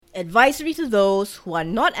Advisory to those who are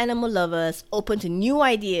not animal lovers, open to new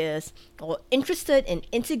ideas, or interested in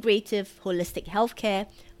integrative holistic healthcare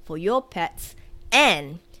for your pets,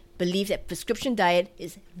 and believe that prescription diet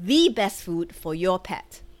is the best food for your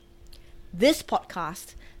pet. This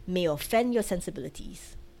podcast may offend your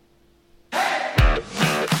sensibilities.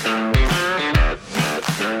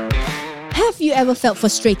 Have you ever felt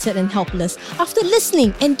frustrated and helpless after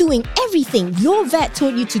listening and doing everything your vet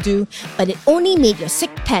told you to do, but it only made your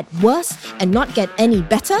sick pet worse and not get any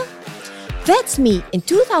better? That's me in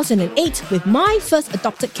 2008 with my first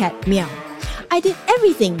adopted cat, Meow. I did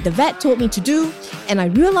everything the vet told me to do, and I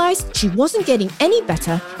realized she wasn't getting any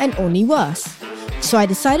better and only worse. So I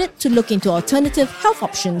decided to look into alternative health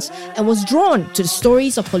options and was drawn to the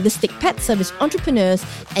stories of holistic pet service entrepreneurs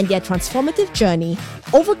and their transformative journey,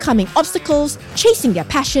 overcoming obstacles, chasing their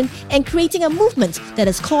passion, and creating a movement that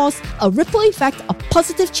has caused a ripple effect of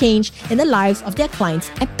positive change in the lives of their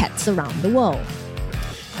clients and pets around the world.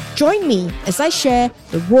 Join me as I share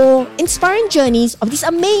the raw, inspiring journeys of these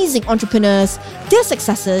amazing entrepreneurs, their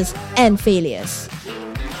successes and failures.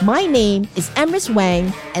 My name is Amris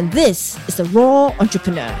Wang, and this is The Raw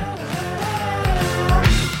Entrepreneur.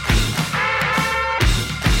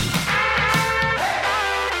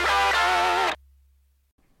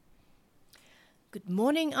 Good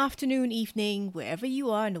morning, afternoon, evening, wherever you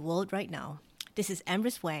are in the world right now. This is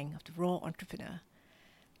Amris Wang of The Raw Entrepreneur.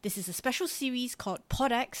 This is a special series called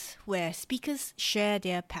PawdX, where speakers share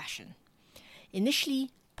their passion. Initially,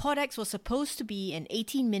 PawdX was supposed to be an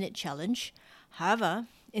 18-minute challenge. However,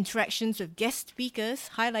 interactions with guest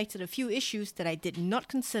speakers highlighted a few issues that I did not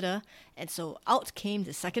consider, and so out came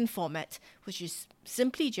the second format, which is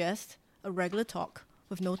simply just a regular talk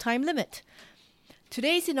with no time limit.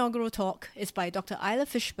 Today's inaugural talk is by Dr. Isla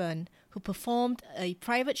Fishburn, who performed a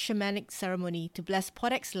private shamanic ceremony to bless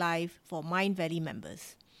PawdX Live for Mind Valley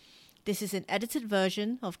members. This is an edited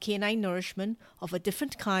version of canine nourishment of a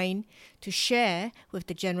different kind to share with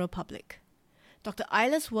the general public. Dr.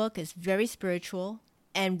 Isla's work is very spiritual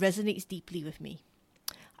and resonates deeply with me.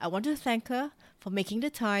 I want to thank her for making the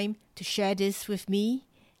time to share this with me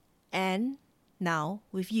and now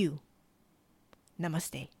with you.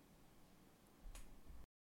 Namaste.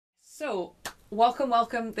 So,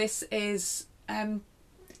 welcome. This is going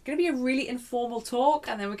to be a really informal talk,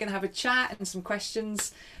 and then we're going to have a chat and some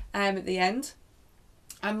questions at the end.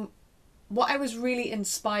 What I was really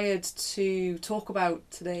inspired to talk about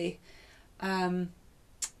today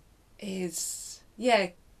is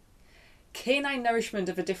canine nourishment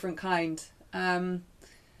of a different kind.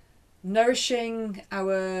 Nourishing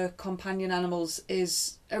our companion animals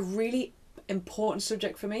is a really important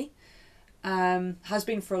subject for me. Has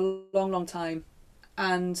been for a long time.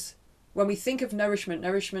 And when we think of nourishment,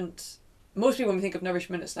 mostly when we think of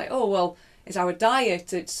nourishment, it's like, oh, well, it's our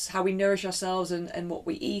diet, it's how we nourish ourselves and what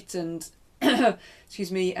we eat and, the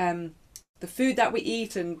food that we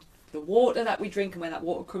eat and the water that we drink and where that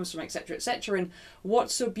water comes from, etc., etc. And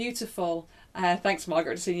what's so beautiful, thanks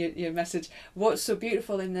Margaret for seeing your message, what's so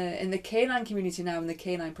beautiful in the canine community now, in the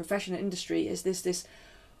canine profession and industry, is this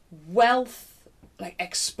wealth, like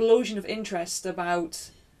explosion of interest about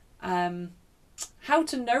how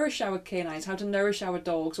to nourish our canines, how to nourish our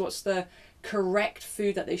dogs, what's the correct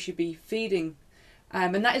food that they should be feeding.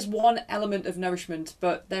 And that is one element of nourishment,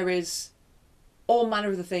 but there is all manner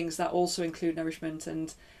of the things that also include nourishment,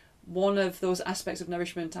 and one of those aspects of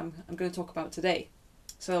nourishment I'm going to talk about today.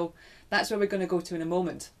 So that's where we're going to go to in a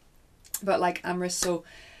moment. But like Amris so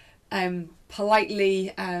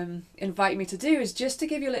politely invite me to do, is just to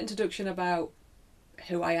give you a little introduction about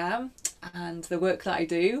who I am and the work that I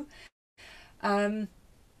do.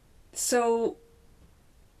 So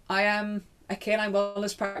I am a canine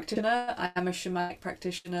wellness practitioner, I am a shamanic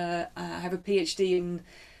practitioner, I have a PhD in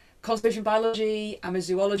conservation biology, I'm a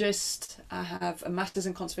zoologist, I have a master's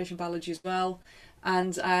in conservation biology as well,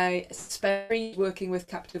 and I spend working with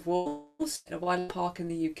captive wolves in a wild park in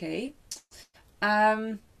the UK.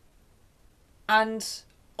 And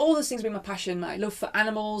all those things have been my passion, my love for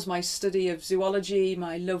animals, my study of zoology,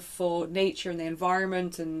 my love for nature and the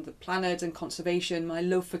environment and the planet and conservation, my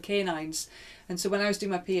love for canines. And so when I was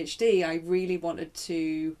doing my PhD, I really wanted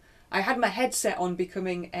to, I had my head set on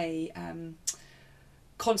becoming a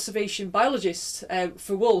conservation biologist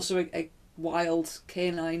for wolves, so a wild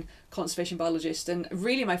canine conservation biologist, and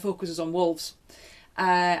really my focus was on wolves.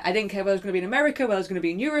 I didn't care whether I was going to be in America, whether I was going to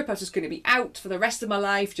be in Europe. I was just going to be out for the rest of my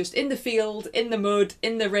life, just in the field, in the mud,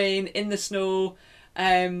 in the rain, in the snow,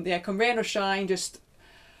 come rain or shine, just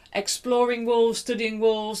exploring wolves, studying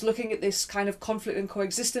wolves, looking at this kind of conflict and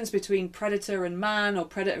coexistence between predator and man, or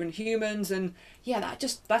predator and humans. And yeah,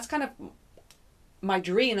 that's kind of my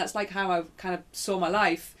dream. That's like how I kind of saw my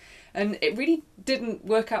life. And it really didn't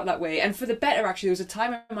work out that way. And for the better, actually, there was a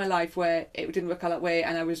time in my life where it didn't work out that way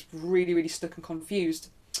and I was really, really stuck and confused.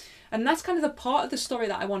 And that's kind of the part of the story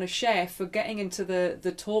that I want to share for getting into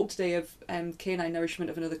the talk today of canine nourishment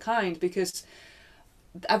of another kind, because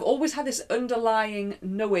I've always had this underlying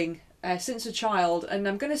knowing since a child. And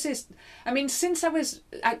I'm going to say, I mean,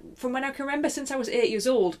 from when I can remember, since I was 8 years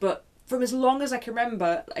old, but from as long as I can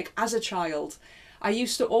remember, like as a child, I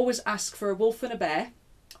used to always ask for a wolf and a bear.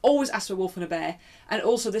 Always ask for a wolf and a bear. And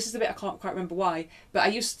also, this is the bit I can't quite remember why, but I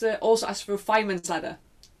used to also ask for a fireman's ladder.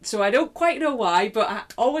 So I don't quite know why, but I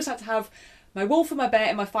always had to have my wolf and my bear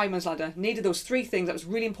and my fireman's ladder. Needed those three things. That was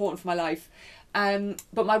really important for my life.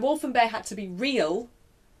 But my wolf and bear had to be real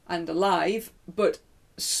and alive, but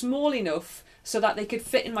small enough so that they could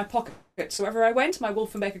fit in my pocket. So wherever I went, my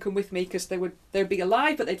wolf and bear could come with me because they'd be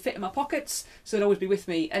alive, but they'd fit in my pockets, so they'd always be with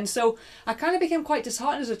me. And so I kind of became quite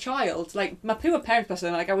disheartened as a child. Like, my poor parents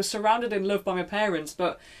person, like I was surrounded and loved by my parents,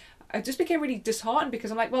 but I just became really disheartened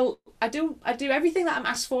because I'm like, well, I do everything that I'm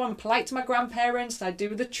asked for. I'm polite to my grandparents. I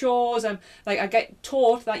do the chores. I'm like, I get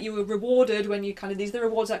taught that you were rewarded when you kind of, these are the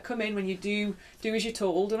rewards that come in when you do as you're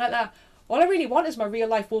told, and like that. All I really want is my real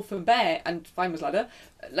life wolf and bear and fireman's ladder.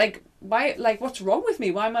 Like, why? Like, what's wrong with me?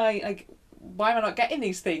 Why am I not getting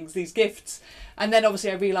these things, these gifts? And then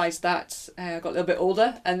obviously I realised that I got a little bit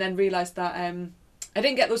older, and then realised that I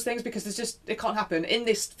didn't get those things because it can't happen in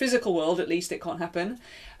this physical world. At least it can't happen.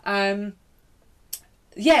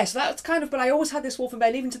 Yeah, so that's kind of. But I always had this wolf and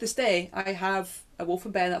bear. Even to this day, I have a wolf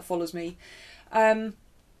and bear that follows me.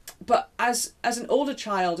 But as an older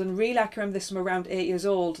child, and really I can remember this from around 8 years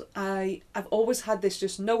old, I've always had this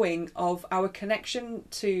just knowing of our connection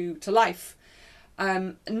to life.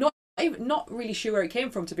 Not really sure where it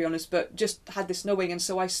came from, to be honest, but just had this knowing. And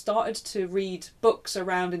so I started to read books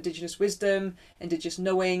around Indigenous wisdom, Indigenous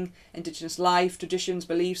knowing, Indigenous life, traditions,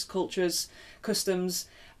 beliefs, cultures, customs.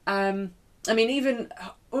 I mean, even,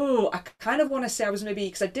 I kind of want to say I was maybe,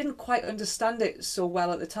 because I didn't quite understand it so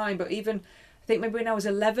well at the time, but even, I think maybe when I was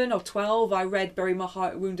 11 or 12, I read Bury My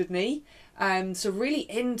Heart at Wounded Knee. So really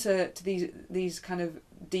into these kind of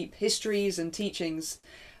deep histories and teachings.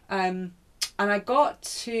 And I got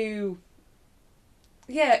to,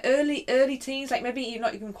 early teens, like maybe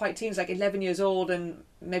not even quite teens, like 11 years old and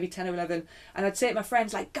maybe 10 or 11. And I'd say to my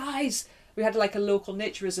friends, like, guys, we had like a local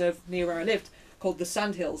nature reserve near where I lived called the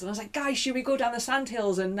Sandhills. And I was like, guys, should we go down the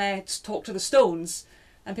Sandhills and talk to the stones?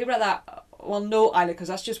 And people like that, well, no, Isla, because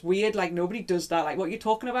that's just weird. Like, nobody does that. Like, what are you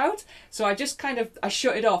talking about? So I just kind of, I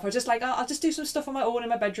shut it off. I was just like, I'll just do some stuff on my own in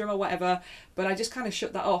my bedroom or whatever. But I just kind of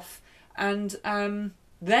shut that off. And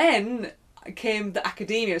then came the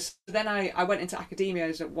academia. So then I went into academia.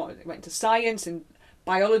 I went into science and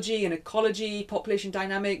biology and ecology, population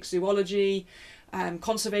dynamics, zoology,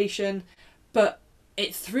 conservation. But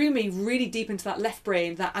it threw me really deep into that left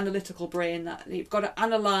brain, that analytical brain, that you've got to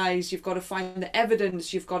analyse, you've got to find the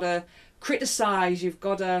evidence, you've got to criticise, you've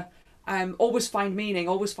got to always find meaning.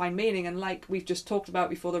 And like we've just talked about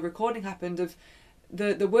before the recording happened, of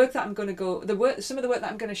the work that I'm going to some of the work that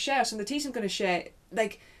I'm going to share, some of the teachings I'm going to share,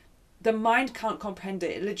 like, the mind can't comprehend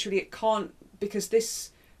it. Literally, it can't, because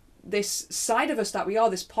this side of us that we are,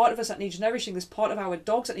 this part of us that needs nourishing, this part of our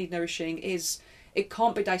dogs that need nourishing, it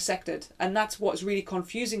can't be dissected. And that's what's really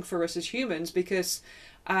confusing for us as humans, because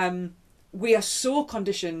we are so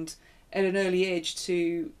conditioned at an early age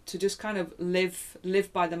to just kind of live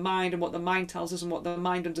by the mind and what the mind tells us and what the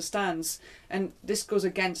mind understands. And this goes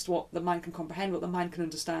against what the mind can comprehend, what the mind can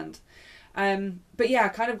understand. But yeah, I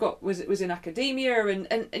kind of was in academia,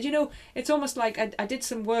 and you know, it's almost like I did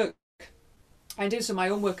some work. I'm doing some of my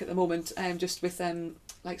own work at the moment, just with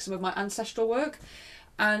like some of my ancestral work.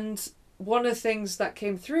 And one of the things that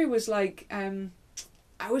came through was like,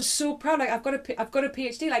 I was so proud. Like, I've got a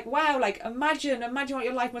PhD. Like, wow. Like, imagine what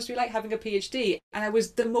your life must be like having a PhD. And I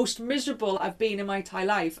was the most miserable I've been in my entire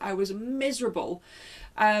life. I was miserable,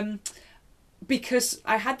 because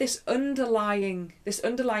I had this underlying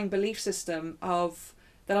belief system of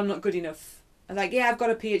that I'm not good enough. And like, yeah, I've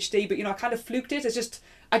got a PhD, but you know, I kind of fluked it.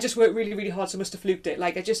 I just worked really, really hard, so I must have fluked it.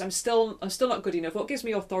 Like, I'm still not good enough. What gives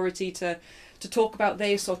me authority to talk about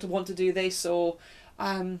this or to want to do this, or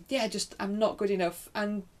I'm not good enough.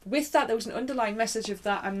 And with that, there was an underlying message of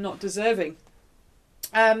that I'm not deserving.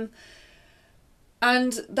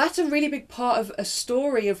 And that's a really big part of a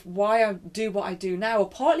story of why I do what I do now, or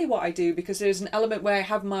partly what I do, because there's an element where I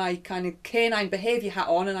have my kind of canine behaviour hat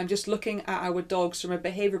on, and I'm just looking at our dogs from a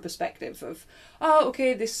behaviour perspective of, oh,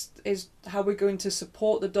 okay, this is how we're going to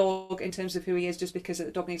support the dog in terms of who he is, just because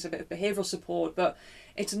the dog needs a bit of behavioural support, but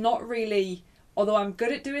it's not really although I'm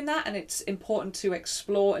good at doing that and it's important to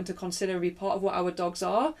explore and to consider and be part of what our dogs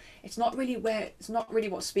are, it's not really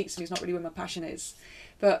what speaks to me, it's not really where my passion is.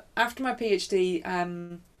 But after my PhD,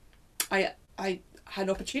 I had an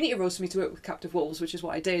opportunity arose for me to work with captive wolves, which is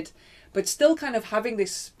what I did, but still kind of having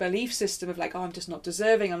this belief system of like, oh, I'm just not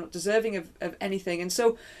deserving, I'm not deserving of anything. And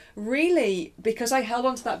so really, because I held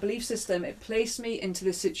on to that belief system, it placed me into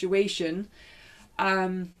this situation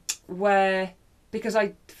where, because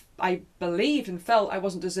I believed and felt I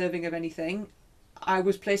wasn't deserving of anything, I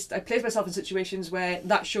placed myself in situations where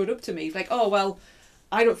that showed up to me, like, oh, well,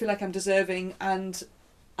 I don't feel like I'm deserving. And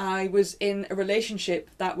I was in a relationship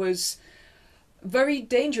that was very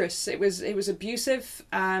dangerous. It was abusive.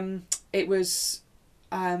 It was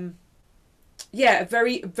a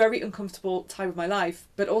very, very uncomfortable time of my life,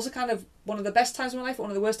 but also kind of one of the best times of my life, one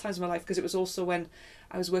of the worst times of my life, because it was also when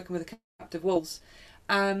I was working with the captive wolves.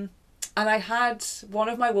 And I had one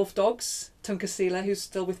of my wolf dogs, Isla, who's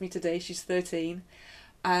still with me today. She's 13.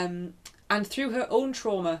 And through her own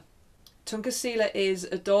trauma, Isla is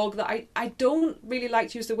a dog that I don't really like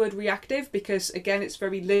to use the word reactive, because again, it's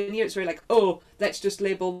very linear. It's very like, oh, let's just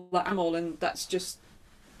label that animal, and that's just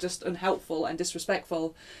unhelpful and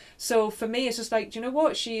disrespectful. So for me, it's just like, do you know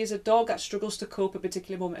what? She is a dog that struggles to cope at a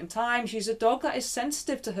particular moment in time. She's a dog that is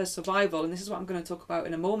sensitive to her survival, and this is what I'm going to talk about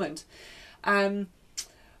in a moment.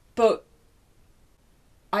 But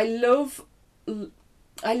I love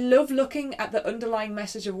looking at the underlying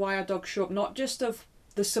message of why our dogs show up, not just of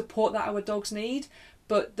the support that our dogs need,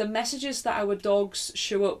 but the messages that our dogs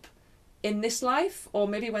show up in this life, or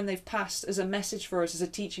maybe when they've passed, as a message for us, as a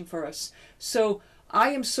teaching for us. So I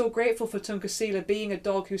am so grateful for Isla being a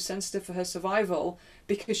dog who's sensitive for her survival,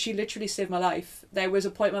 because she literally saved my life. There was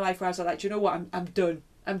a point in my life where I was like, do you know what, I'm done.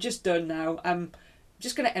 I'm just done now. I'm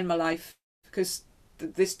just going to end my life, because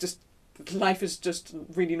life is just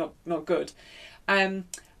really not good. And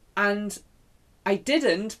I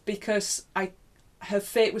didn't, because her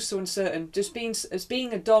fate was so uncertain. Just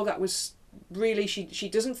being a dog that was really, she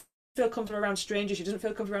doesn't feel comfortable around strangers, she doesn't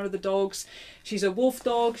feel comfortable around other dogs. She's a wolf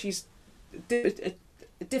dog, she's a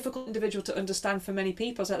difficult individual to understand for many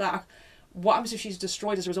people. It's like that, what happens if she's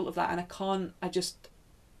destroyed as a result of that? And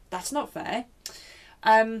that's not fair.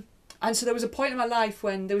 And so there was a point in my life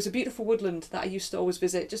when there was a beautiful woodland that I used to always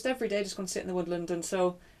visit, just every day, just go and sit in the woodland. And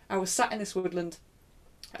so I was sat in this woodland,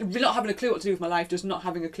 really not having a clue what to do with my life, just not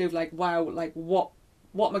having a clue of like, wow, like what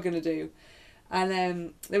am I going to do?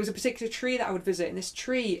 And there was a particular tree that I would visit, and this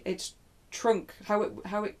tree, its trunk, how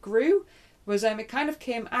it grew was it kind of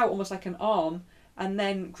came out almost like an arm, and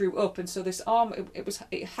then grew up. And so this arm,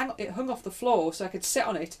 it hung off the floor, so I could sit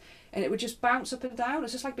on it, and it would just bounce up and down.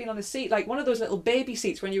 It's just like being on a seat, like one of those little baby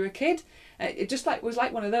seats when you were a kid. It just was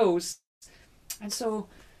like one of those. And so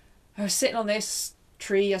I was sitting on this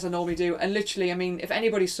tree as I normally do, and literally, I mean, if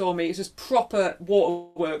anybody saw me, it's just proper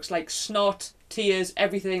waterworks, like snot, tears,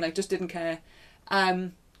 everything, like just didn't care.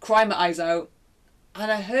 Crying my eyes out. And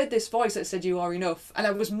I heard this voice that said, "You are enough." And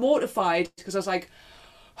I was mortified, because I was like,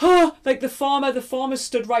 oh, like the farmer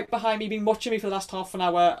stood right behind me, been watching me for the last half an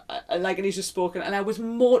hour, like, and he's just spoken, and I was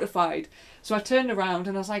mortified. So I turned around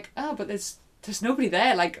and I was like, oh, but there's nobody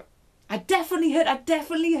there. Like, I definitely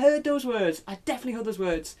heard those words. I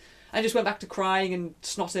just went back to crying and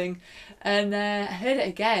snotting, and I heard it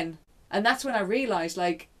again. And that's when I realised,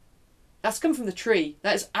 like, that's come from the tree.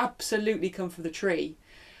 That has absolutely come from the tree.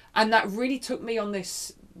 And that really took me on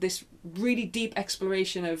this really deep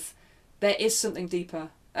exploration of, there is something deeper.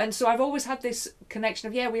 And so I've always had this connection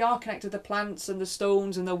of, yeah, we are connected to the plants and the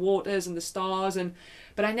stones and the waters and the stars,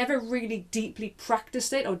 but I never really deeply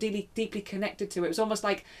practiced it or deeply connected to it. It was almost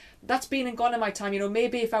like, that's been and gone in my time. You know,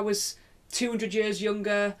 maybe if I was 200 years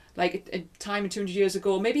younger, like a time 200 years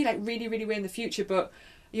ago, maybe like really, really way in the future, but,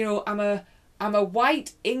 you know, I'm a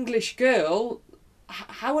white English girl.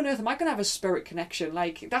 How on earth am I going to have a spirit connection?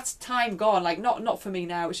 Like, that's time gone. Like, not for me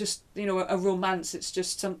now. It's just, you know, a romance. It's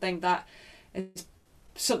just something that is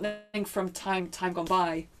something from time gone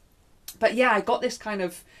by. But yeah, I got this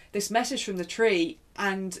message from the tree,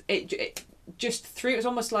 and it just threw. It was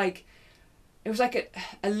almost like, it was like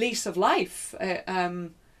a lease of life.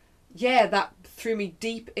 That threw me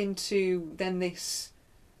deep into then this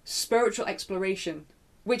spiritual exploration,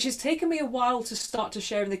 which has taken me a while to start to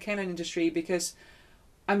share in the canine industry, because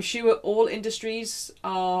I'm sure all industries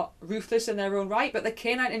are ruthless in their own right, but the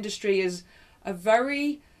canine industry is a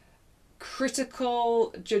very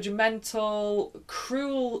critical, judgmental,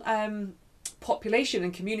 cruel population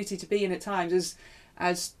and community to be in at times.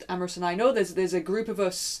 As Amorous and I know, there's a group of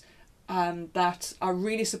us that are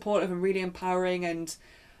really supportive and really empowering and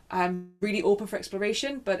really open for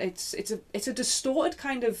exploration, but it's a distorted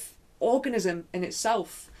kind of organism in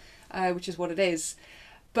itself, which is what it is.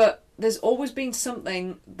 But there's always been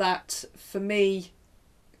something that, for me,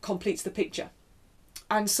 completes the picture.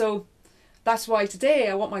 And so that's why today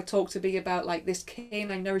I want my talk to be about like this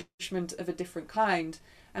canine nourishment of a different kind.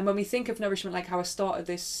 And when we think of nourishment, like how I started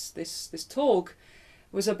this talk,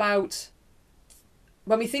 was about,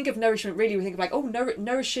 when we think of nourishment, really we think of like, oh,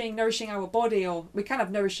 nourishing our body, or we kind of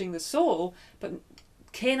nourishing the soul. But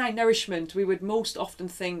canine nourishment, we would most often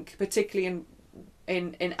think, particularly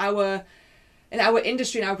in our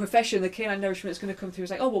industry, in our profession, the canine nourishment is going to come through as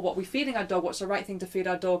like, oh, well, what are we feeding our dog? What's the right thing to feed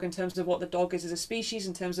our dog in terms of what the dog is as a species,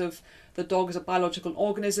 in terms of the dog as a biological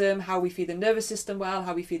organism, how we feed the nervous system well,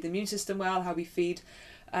 how we feed the immune system well, how we feed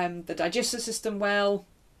the digestive system well,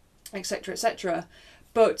 etc., etc.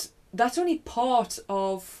 But that's only part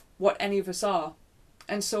of what any of us are.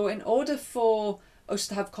 And so in order for us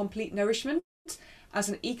to have complete nourishment as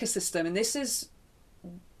an ecosystem, and this is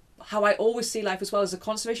how I always see life as well as a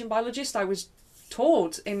conservation biologist, I was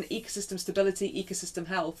taught in ecosystem stability, ecosystem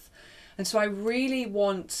health. And so I really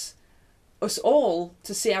want us all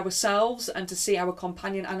to see ourselves and to see our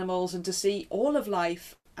companion animals and to see all of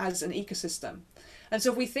life as an ecosystem. And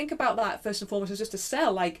so if we think about that first and foremost as just a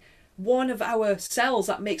cell, like one of our cells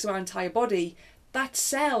that makes our entire body, that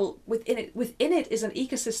cell within it is an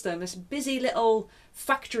ecosystem, this busy little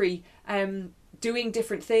factory doing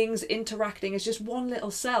different things, interacting as just one little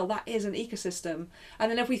cell. That is an ecosystem. And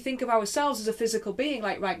then if we think of ourselves as a physical being,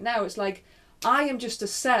 like right now, it's like I am just a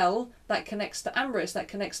cell that connects to Ambrose, that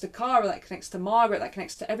connects to Cara, that connects to Margaret, that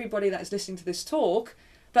connects to everybody that is listening to this talk,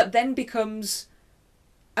 that then becomes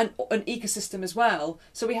an ecosystem as well.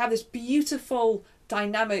 So we have this beautiful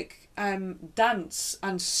dynamic dance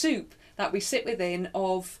and soup that we sit within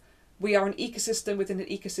of, we are an ecosystem within an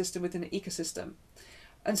ecosystem within an ecosystem.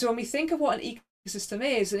 And so when we think of what an ecosystem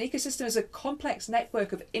is a complex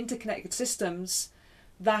network of interconnected systems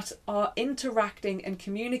that are interacting and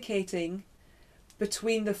communicating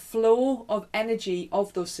between the flow of energy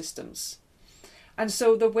of those systems. And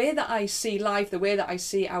so the way that I see life, the way that I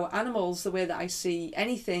see our animals, the way that I see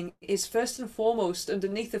anything is first and foremost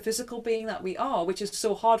underneath the physical being that we are, which is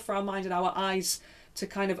so hard for our mind and our eyes to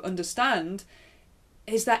kind of understand,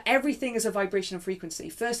 is that everything is a vibration and frequency.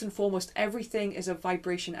 First and foremost, everything is a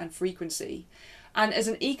vibration and frequency. And as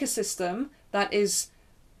an ecosystem that is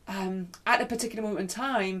at a particular moment in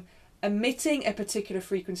time emitting a particular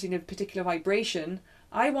frequency and a particular vibration,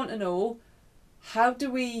 I want to know, how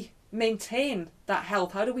do we maintain that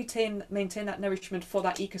health? How do we maintain that nourishment for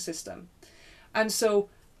that ecosystem? And so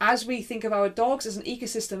as we think of our dogs as an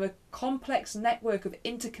ecosystem, a complex network of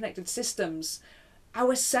interconnected systems,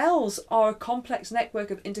 our cells are a complex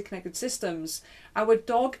network of interconnected systems. Our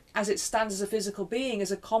dog, as it stands as a physical being,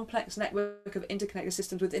 is a complex network of interconnected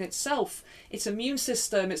systems within itself. Its immune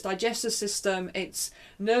system, its digestive system, its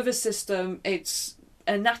nervous system, its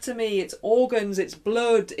anatomy, its organs, its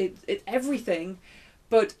blood, it everything.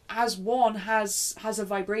 But as one has a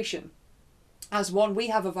vibration. As one, we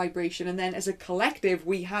have a vibration, and then as a collective,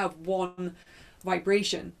 we have one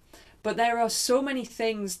vibration. But there are so many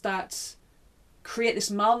things that create this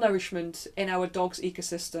malnourishment in our dog's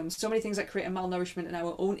ecosystem, so many things that create a malnourishment in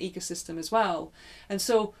our own ecosystem as well. And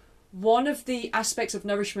so one of the aspects of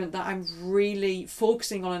nourishment that I'm really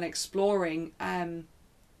focusing on and exploring,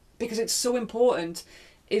 because it's so important,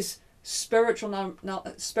 is spiritual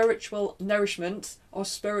nourishment or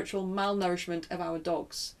spiritual malnourishment of our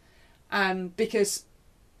dogs. Because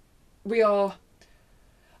we are,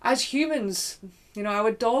 as humans, you know,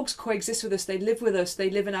 our dogs coexist with us, they live with us, they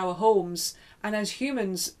live in our homes, and as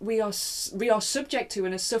humans we are subject to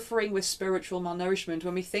and are suffering with spiritual malnourishment.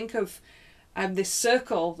 When we think of this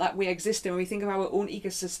circle that we exist in, when we think of our own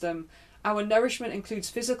ecosystem, our nourishment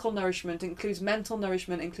includes physical nourishment, includes mental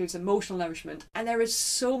nourishment, includes emotional nourishment. And there is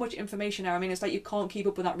so much information now. I mean, it's like you can't keep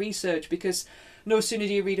up with that research, because no sooner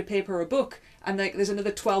do you read a paper or a book and there's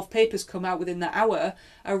another 12 papers come out within that hour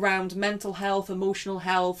around mental health, emotional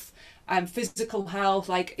health, physical health.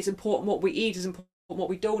 Like, it's important what we eat, it's important what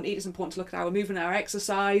we don't eat, it's important to look at our movement, our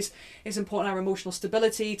exercise, it's important our emotional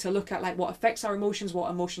stability, to look at like what affects our emotions,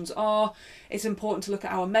 what emotions are. It's important to look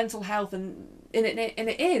at our mental health, and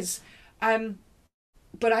it is.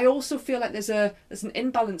 But I also feel like there's an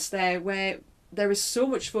imbalance there, where there is so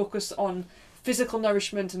much focus on physical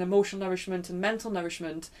nourishment and emotional nourishment and mental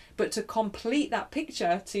nourishment, but to complete that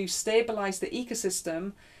picture, to stabilize the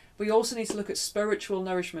ecosystem, we also need to look at spiritual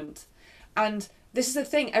nourishment. And this is the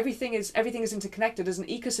thing, everything is interconnected. As an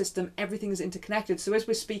ecosystem, everything is interconnected. So as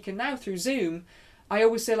we're speaking now through Zoom, I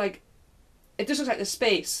always say, like, it just looks like there's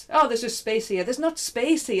space. Oh, there's just space here. There's not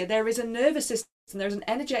space here. There is a nervous system There's an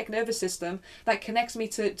energetic nervous system that connects me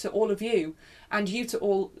to all of you, and you to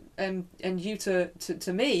all, and you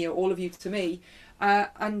to me, or all of you to me.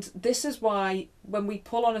 And this is why when we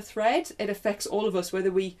pull on a thread, it affects all of us,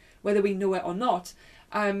 whether we know it or not.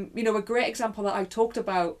 You know, a great example that I talked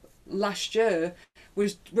about last year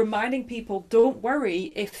was reminding people, don't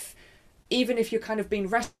worry even if you're kind of been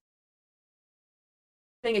resting,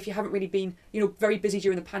 if you haven't really been, you know, very busy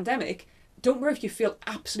during the pandemic, don't worry if you feel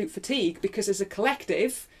absolute fatigue, because as a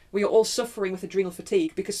collective, we are all suffering with adrenal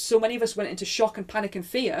fatigue, because so many of us went into shock and panic and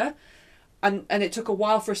fear. And it took a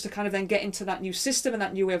while for us to kind of then get into that new system and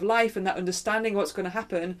that new way of life and that understanding what's going to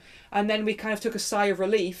happen. And then we kind of took a sigh of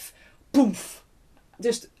relief. Boom!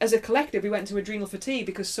 Just as a collective, we went into adrenal fatigue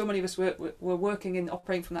because so many of us were working and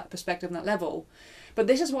operating from that perspective and that level. But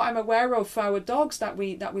this is what I'm aware of for our dogs that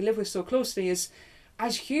we live with so closely, is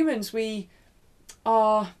as humans, we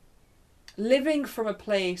are living from a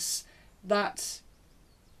place that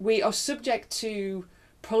we are subject to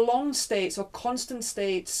prolonged states or constant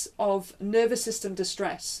states of nervous system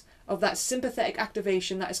distress, of that sympathetic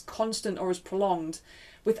activation that is constant or is prolonged,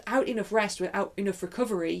 without enough rest, without enough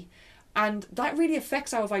recovery. And that really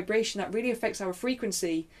affects our vibration, that really affects our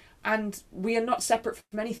frequency, and we are not separate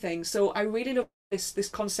from anything. So I really love this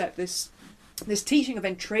concept, this teaching of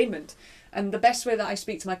entrainment. And the best way that I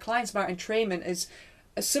speak to my clients about entrainment is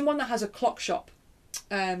as someone that has a clock shop,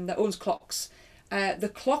 that owns clocks.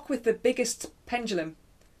 The clock with the biggest pendulum,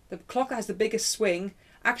 the clock that has the biggest swing,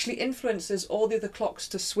 actually influences all the other clocks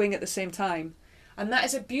to swing at the same time. And that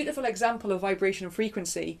is a beautiful example of vibration and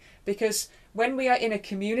frequency, because when we are in a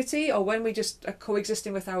community or when we just are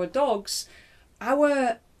coexisting with our dogs,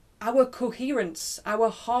 our coherence, our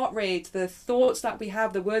heart rate, the thoughts that we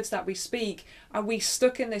have, the words that we speak, are we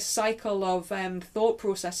stuck in this cycle of thought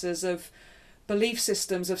processes, of belief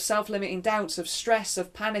systems, of self-limiting doubts, of stress,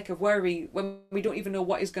 of panic, of worry, when we don't even know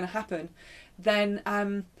what is going to happen, then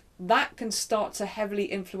that can start to heavily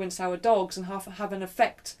influence our dogs and have an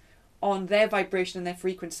effect on their vibration and their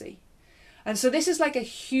frequency. And so this is like a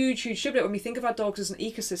huge subject when we think of our dogs as an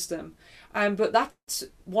ecosystem. But that's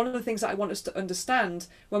one of the things that I want us to understand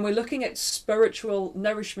when we're looking at spiritual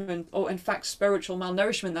nourishment, or in fact spiritual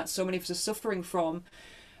malnourishment that so many of us are suffering from,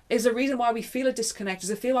 is the reason why we feel a disconnect, is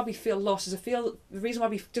the feel why we feel lost, is the reason why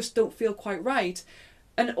we just don't feel quite right.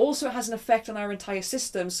 And also it has an effect on our entire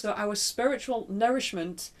system. So our spiritual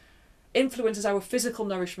nourishment influences our physical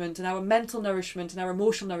nourishment and our mental nourishment and our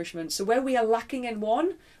emotional nourishment. So where we are lacking in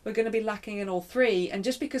one, we're going to be lacking in all three. And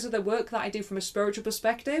just because of the work that I do from a spiritual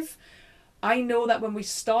perspective, I know that when we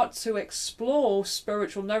start to explore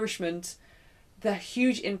spiritual nourishment, the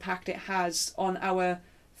huge impact it has on our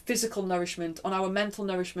physical nourishment, on our mental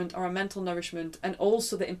nourishment, and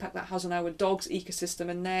also the impact that has on our dog's ecosystem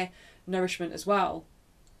and their nourishment as well.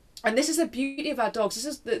 And this is the beauty of our dogs. This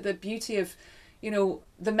is the beauty of, you know,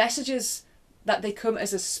 the messages that they come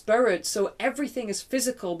as a spirit. So everything is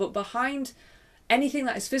physical, but behind anything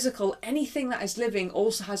that is physical, anything that is living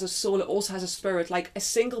also has a soul, it also has a spirit. Like a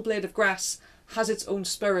single blade of grass has its own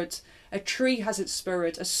spirit, a tree has its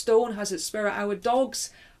spirit, a stone has its spirit. Our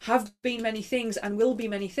dogs have been many things and will be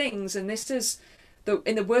many things. And this is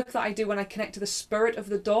in the work that I do when I connect to the spirit of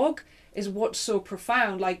the dog, is what's so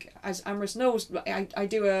profound. Like, as Amrit knows, I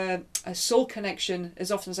do a soul connection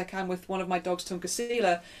as often as I can with one of my dogs,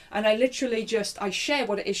 Isla, and I literally I share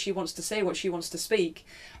what it is she wants to say, what she wants to speak.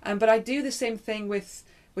 But I do the same thing with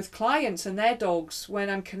clients and their dogs. When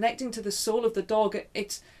I'm connecting to the soul of the dog,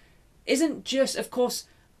 it isn't just, of course,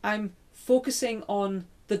 I'm focusing on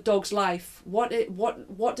the dog's life. What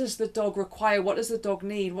does the dog require? What does the dog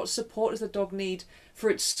need? What support does the dog need for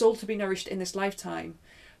its soul to be nourished in this lifetime?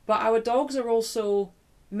 But our dogs are also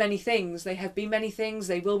many things. They have been many things.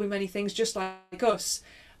 They will be many things, just like us,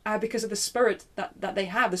 because of the spirit that they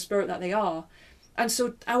have, the spirit that they are. And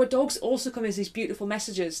so our dogs also come as these beautiful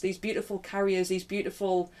messages, these beautiful carriers, these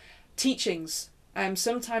beautiful teachings.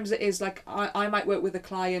 Sometimes it is like, I might work with a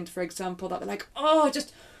client, for example, that they're like,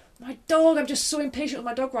 my dog, I'm just so impatient with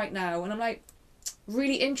my dog right now. And I'm like,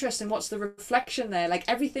 really interesting. What's the reflection there? Like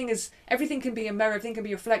everything can be a mirror, everything can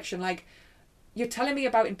be a reflection. Like, you're telling me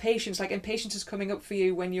about impatience, like impatience is coming up for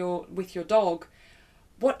you when you're with your dog.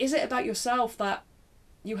 What is it about yourself that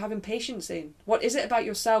you have impatience in? What is it about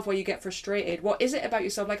yourself where you get frustrated? What is it about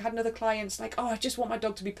yourself? Like, I had another client like, I just want my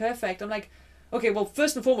dog to be perfect. I'm like, okay, well,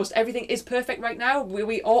 first and foremost, everything is perfect right now.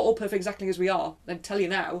 We are all perfect exactly as we are, I tell you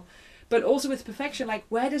now. But also with perfection, like,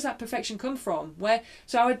 where does that perfection come from?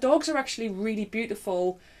 So our dogs are actually really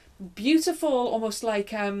beautiful, almost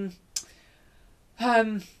like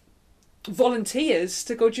volunteers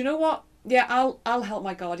to go, do you know what? yeah, I'll help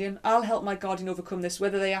my guardian. I'll help my guardian overcome this,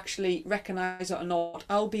 whether they actually recognise it or not.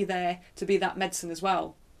 I'll be there to be that medicine as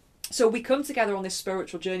well. So we come together on this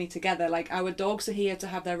spiritual journey together. Like, our dogs are here to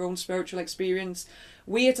have their own spiritual experience.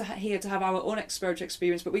 We are here to have our own spiritual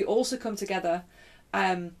experience, but we also come together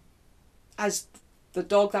as the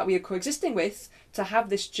dog that we are coexisting with to have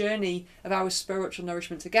this journey of our spiritual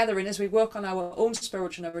nourishment together. And as we work on our own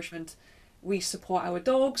spiritual nourishment, we support our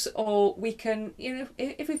dogs, or we can, you know,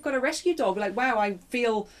 if we've got a rescue dog, like, wow, I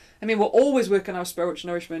mean, we're always working on our spiritual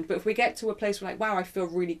nourishment, but if we get to a place where, like, wow, I feel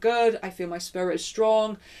really good, I feel my spirit is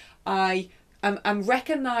strong, I'm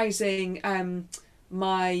recognizing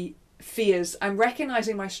my fears, I'm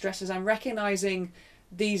recognizing my stresses, I'm recognizing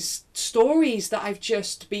these stories that I've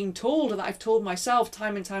just been told, or that I've told myself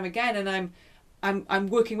time and time again, and I'm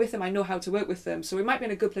working with them. I know how to work with them. So we might be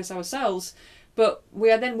in a good place ourselves, but we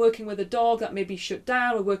are then working with a dog that may be shut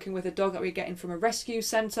down, or working with a dog that we're getting from a rescue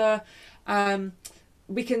centre.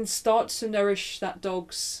 We can start to nourish that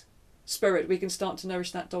dog's spirit. We can start to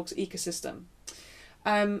nourish that dog's ecosystem.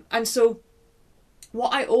 And so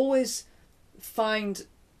what I always find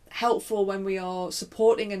helpful when we are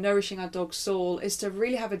supporting and nourishing our dog's soul is to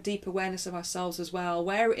really have a deep awareness of ourselves as well.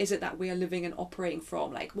 Where is it that we are living and operating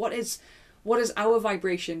from? Like, what is our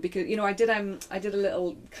vibration? Because, you know, I did a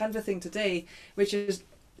little Canva thing today, which is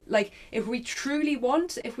like, if we truly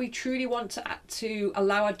want to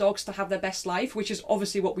allow our dogs to have their best life, which is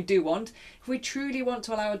obviously what we do want, if we truly want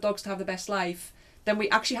to allow our dogs to have the best life, then we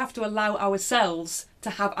actually have to allow ourselves to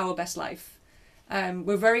have our best life.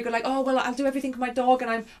 We're very good, like, oh, well, I'll do everything for my dog,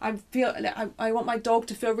 and I want my dog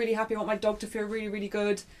to feel really happy, I want my dog to feel really, really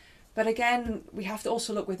good. But again, we have to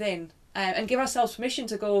also look within and give ourselves permission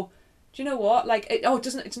to go, do you know what? Like,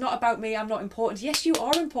 it's not about me, I'm not important. Yes, you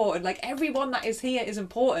are important. Like, everyone that is here is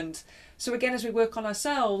important. So again, as we work on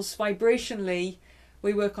ourselves vibrationally,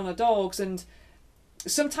 we work on our dogs, and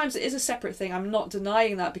sometimes it is a separate thing. I'm not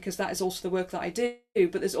denying that, because that is also the work that I do.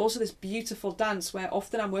 But there's also this beautiful dance where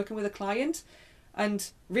often I'm working with a client,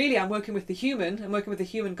 and really I'm working with the human. I'm working with the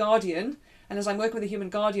human guardian, and as I'm working with the human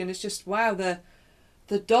guardian, it's just, wow, the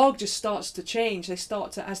dog just starts to change. They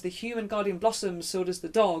start to, as the human guardian blossoms, so does the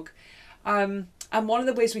dog. And one of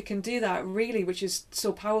the ways we can do that, really, which is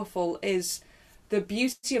so powerful, is the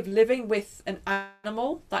beauty of living with an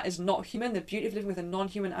animal that is not human. The beauty of living with a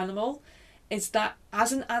non-human animal is that,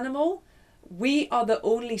 as an animal, we are the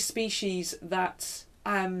only species that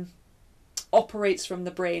operates from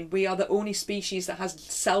the brain. We are the only species that has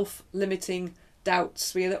self-limiting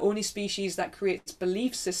doubts. We are the only species that creates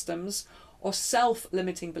belief systems, or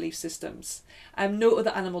self-limiting belief systems. No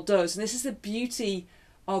other animal does. And this is the beauty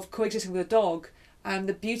of coexisting with a dog, and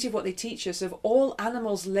the beauty of what they teach us. Of all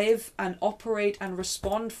animals live and operate and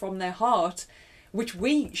respond from their heart, which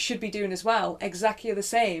we should be doing as well, exactly the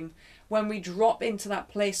same. When we drop into that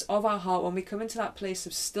place of our heart, when we come into that place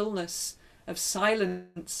of stillness, of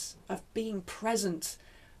silence, of being present.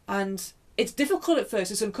 And it's difficult at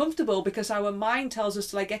first, it's uncomfortable, because our mind tells us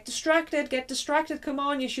to, like, get distracted, come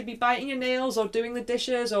on, you should be biting your nails, or doing the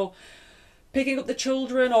dishes, or picking up the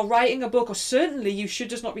children, or writing a book, or certainly you should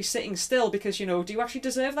just not be sitting still, because, you know, do you actually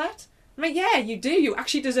deserve that? I mean, yeah, you do. You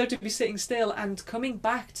actually deserve to be sitting still, and coming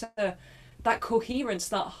back to that coherence,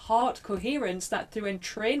 that heart coherence, that through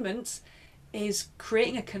entrainment is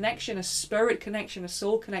creating a connection, a spirit connection, a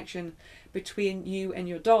soul connection between you and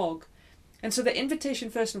your dog. And so the invitation,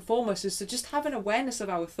 first and foremost, is to just have an awareness of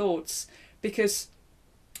our thoughts, because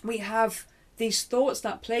we have these thoughts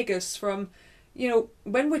that plague us from, you know,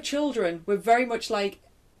 when we're children, we're very much like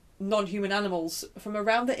non-human animals. From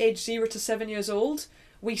around the age 0 to 7 years old,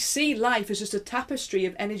 we see life as just a tapestry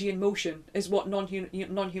of energy and motion, is what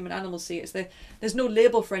non-human animals see it. There's no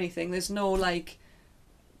label for anything. There's no, like,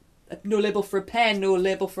 no label for a pen, no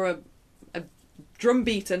label for a drum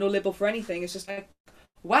beater, no label for anything. It's just like,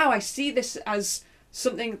 wow, I see this as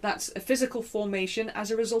something that's a physical formation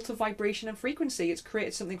as a result of vibration and frequency. It's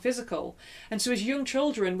created something physical. And so as young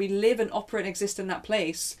children, we live and operate and exist in that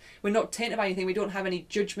place. We're not tainted by anything. We don't have any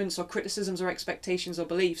judgments or criticisms or expectations or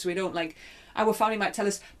beliefs. We don't, like, our family might tell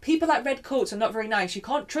us, people that red coats are not very nice. You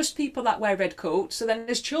can't trust people that wear red coats. So then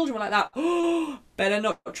as children, we're like that, oh, better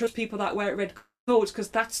not trust people that wear red coats, because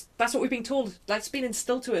that's what we've been told. That's been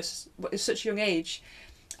instilled to us at such a young age.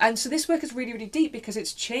 And so this work is really, really deep, because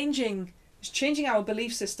it's changing our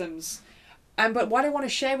belief systems. But what I want to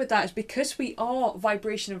share with that is, because we are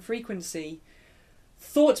vibration and frequency,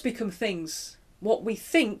 thoughts become things. What we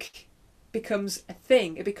think becomes a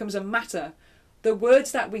thing. It becomes a matter. The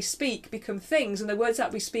words that we speak become things, and the words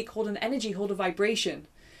that we speak hold an energy, hold a vibration.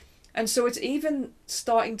 And so it's even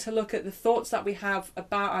starting to look at the thoughts that we have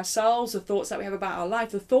about ourselves, the thoughts that we have about our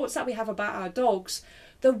life, the thoughts that we have about our dogs,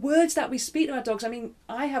 the words that we speak to our dogs. I mean,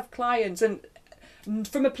 I have clients, and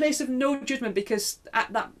from a place of no judgment, because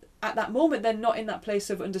at that moment they're not in that place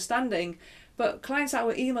of understanding, but clients that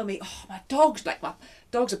will email me, oh, my dog's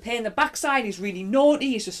a pain in the backside, he's really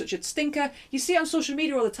naughty, he's just such a stinker. You see it on social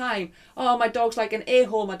media all the time. Oh, my dog's like an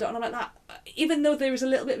a-hole, my dog, and I'm like that. Even though there is a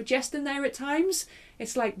little bit of jest in there at times,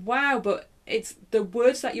 it's like, wow, but it's the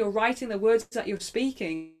words that you're writing, the words that you're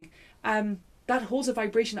speaking, that holds a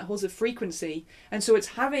vibration, that holds a frequency. And so it's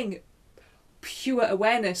having pure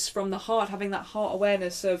awareness from the heart, having that heart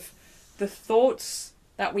awareness of the thoughts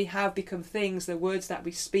that we have become things, the words that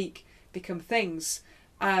we speak become things,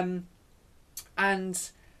 and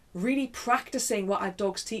really practicing what our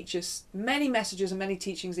dogs teach us. Many messages and many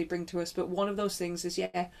teachings they bring to us, but one of those things is,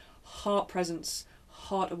 heart presence,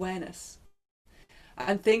 heart awareness,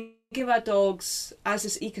 and thinking of our dogs as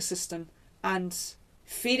this ecosystem and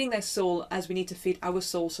feeding their soul as we need to feed our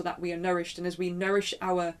soul, so that we are nourished. And as we nourish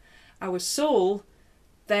our soul,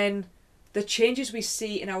 then the changes we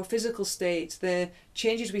see in our physical state, the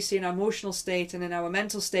changes we see in our emotional state and in our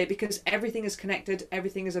mental state, because everything is connected,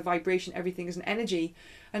 everything is a vibration, everything is an energy.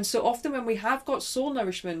 And so often when we have got soul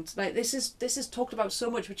nourishment, like this is talked about so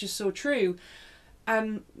much, which is so true.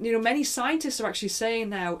 Many scientists are actually saying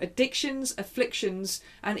now addictions, afflictions,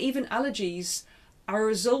 and even allergies are a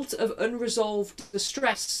result of unresolved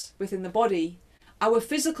distress within the body. Our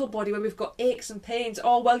physical body, where we've got aches and pains,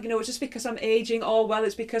 it's just because I'm aging,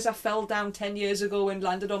 it's because I fell down 10 years ago and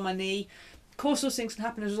landed on my knee. Of course those things can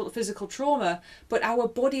happen as a result of physical trauma, but our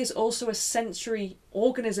body is also a sensory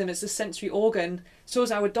organism, it's a sensory organ, so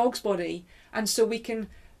is our dog's body. And so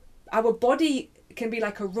our body can be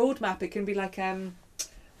like a roadmap, it can be like a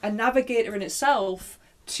navigator in itself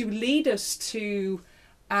to lead us to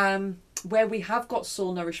where we have got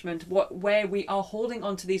soul nourishment, where we are holding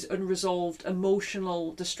on to these unresolved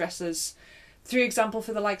emotional distresses, through example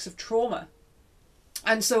for the likes of trauma.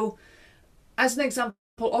 And so as an example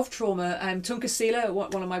of trauma, Tunkasila,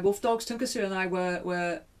 one of my wolf dogs, Tunkasila and I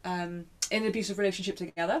were in an abusive relationship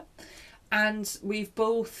together, and we've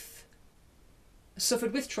both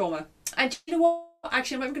suffered with trauma. And you know what?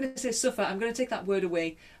 Actually, I'm not even going to say suffer. I'm going to take that word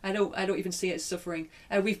away. I don't even see it as suffering.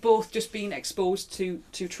 We've both just been exposed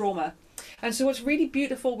to trauma. And so what's really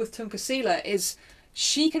beautiful with Tunkasila is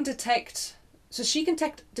she can detect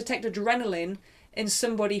adrenaline in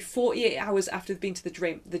somebody 48 hours after they've been to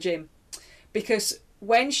the gym. Because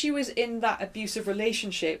when she was in that abusive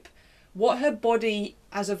relationship, what her body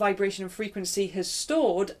as a vibration and frequency has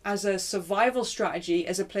stored as a survival strategy,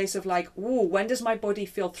 as a place of like, ooh, when does my body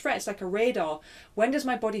feel threat? It's like a radar. When does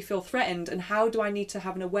my body feel threatened, and how do I need to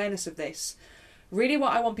have an awareness of this? Really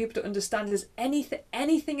what I want people to understand is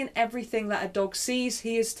anything and everything that a dog sees,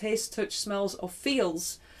 hears, tastes, touch, smells or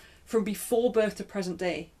feels from before birth to present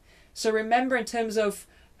day. So remember, in terms of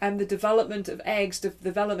the development of eggs, the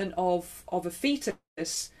development of a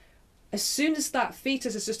fetus, as soon as that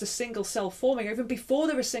fetus is just a single cell forming, or even before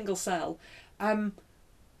they're a single cell,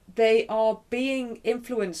 they are being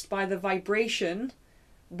influenced by the vibration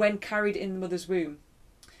when carried in the mother's womb.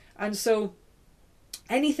 And so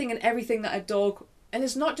anything and everything that a dog, and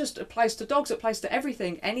it's not just applies to dogs, it applies to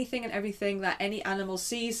everything, anything and everything that any animal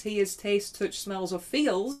sees, hears, tastes, touch, smells or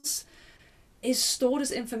feels, is stored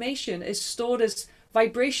as information, is stored as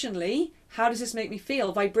vibrationally. How does this make me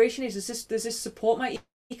feel? Vibration is, does this support my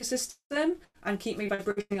ecosystem and keep me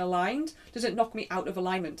vibrationally aligned? Does it knock me out of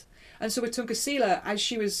alignment? And so with Tunkasila, as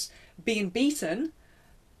she was being beaten,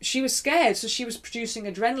 she was scared, so she was producing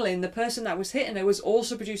adrenaline. The person that was hitting her was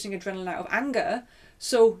also producing adrenaline out of anger.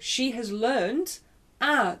 So she has learned,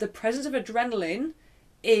 the presence of adrenaline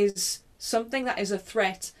is something that is a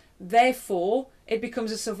threat. Therefore, it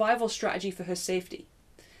becomes a survival strategy for her safety.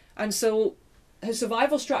 And so her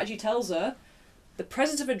survival strategy tells her the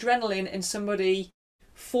presence of adrenaline in somebody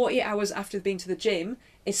 40 hours after being to the gym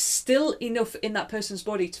is still enough in that person's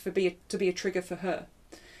body to be a trigger for her.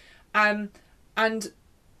 And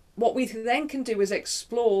what we then can do is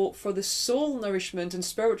explore for the soul nourishment and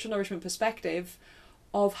spiritual nourishment perspective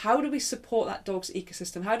of how do we support that dog's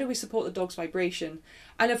ecosystem? How do we support the dog's vibration?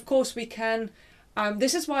 And of course we can,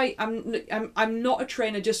 this is why I'm not a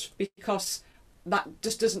trainer just because that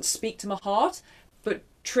just doesn't speak to my heart, but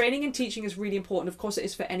training and teaching is really important. Of course it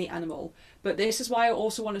is for any animal, but this is why I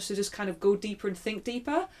also want us to just kind of go deeper and think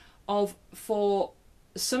deeper for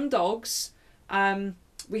some dogs,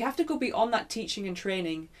 we have to go beyond that teaching and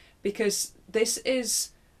training, because this is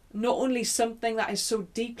not only something that is so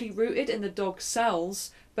deeply rooted in the dog's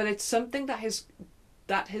cells, but it's something that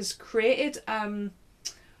has created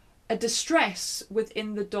a a distress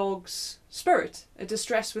within the dog's spirit, a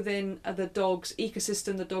distress within the dog's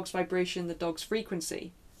ecosystem, the dog's vibration, the dog's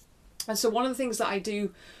frequency. And so one of the things that I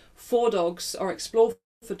do for dogs, or explore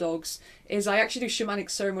for dogs, is I actually do shamanic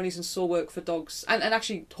ceremonies and soul work for dogs, and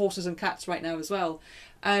actually horses and cats right now as well,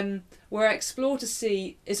 where I explore to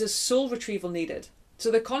see, is a soul retrieval needed?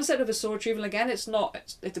 So the concept of a soul retrieval, again, it's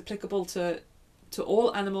applicable to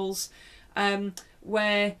all animals,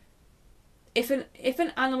 where if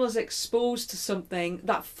an animal is exposed to something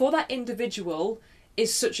that for that individual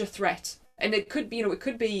is such a threat, and it could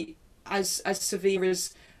be as severe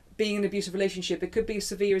as being in an abusive relationship, it could be as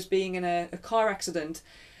severe as being in a car accident,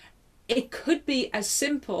 it could be as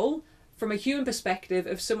simple from a human perspective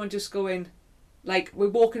of someone just going, like, we're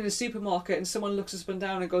walking in a supermarket and someone looks us up and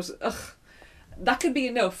down and goes, ugh. That could be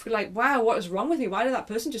enough. Like, wow, what is wrong with me? Why did that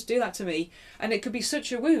person just do that to me? And it could be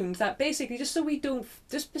such a wound that basically, just so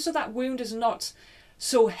that wound is not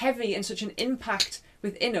so heavy and such an impact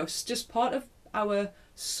within us, just part of our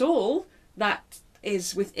soul that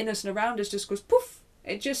is within us and around us just goes poof.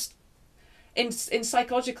 It just, in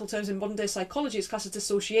psychological terms, in modern day psychology, it's classed as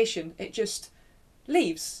dissociation. It just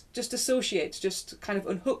leaves, just dissociates, just kind of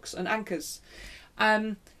unhooks and anchors.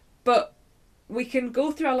 But we can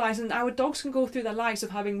go through our lives, and our dogs can go through their lives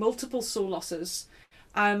of having multiple soul losses.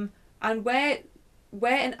 And where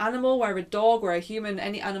an animal, where a dog, where a human,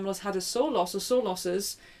 any animal has had a soul loss or soul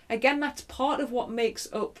losses, again, that's part of what makes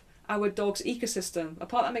up our dog's ecosystem, a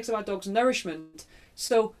part that makes up our dog's nourishment.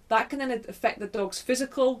 So that can then affect the dog's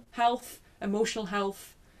physical health, emotional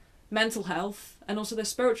health, mental health, and also their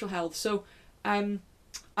spiritual health. So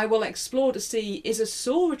I will explore to see, is a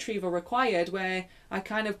soul retrieval required, where I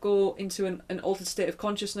kind of go into an altered state of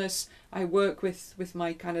consciousness. I work with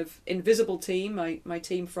my kind of invisible team, my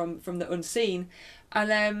team from the unseen,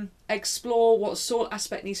 and explore what soul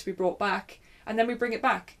aspect needs to be brought back, and then we bring it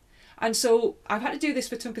back. And so I've had to do this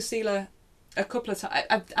for Tunkasila a couple of times.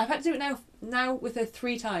 I've had to do it now with her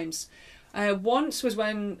 3 times. Once was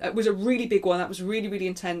when it was a really big one. That was really, really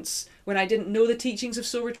intense, when I didn't know the teachings of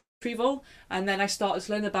soul retrieval, and then I started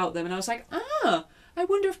to learn about them, and I was like, I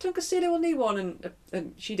wonder if Tunkasila will need one,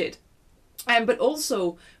 and she did. But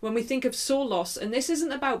also, when we think of soul loss, and this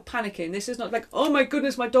isn't about panicking, this is not like, oh my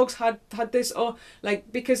goodness, my dog's had this, or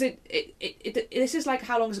like, because this is like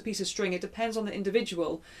how long is a piece of string. It depends on the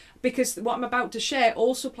individual, because what I'm about to share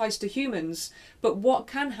also applies to humans. But what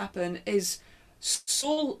can happen is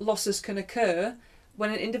soul losses can occur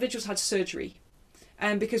when an individual's had surgery.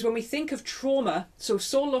 And because when we think of trauma, so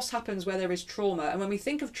soul loss happens where there is trauma, and when we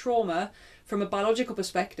think of trauma from a biological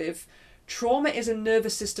perspective, trauma is a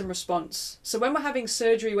nervous system response. So when we're having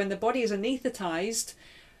surgery, when the body is anaesthetized,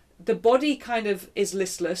 the body kind of is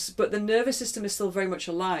listless, but the nervous system is still very much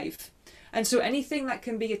alive. And so anything that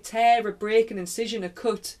can be a tear, a break, an incision, a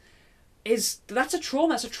cut, that's a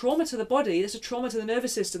trauma. That's a trauma to the body. That's a trauma to the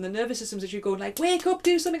nervous system. The nervous system's as you go like, wake up,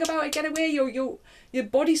 do something about it, get away. Your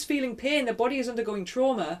body's feeling pain. The body is undergoing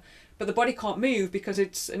trauma, but the body can't move because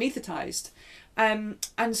it's anaesthetized. And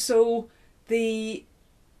so the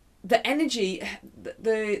energy,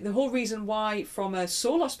 the whole reason why, from a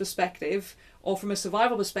soul loss perspective or from a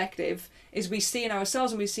survival perspective, is we see in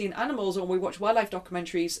ourselves and we see in animals, or we watch wildlife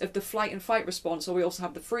documentaries of the flight and fight response, or we also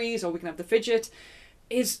have the freeze, or we can have the fidget,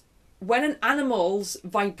 is when an animal's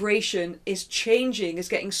vibration is changing, is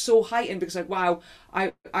getting so heightened, because like, wow,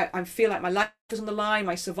 I feel like my life is on the line,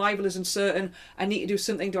 my survival is uncertain, I need to do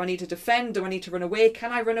something. Do I need to defend? Do I need to run away?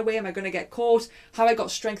 Can I run away? Am I going to get caught? Have I got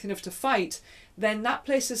strength enough to fight? Then that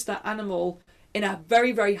places that animal in a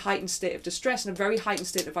very, very heightened state of distress and a very heightened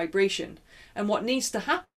state of vibration. And what needs to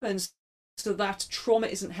happen so that trauma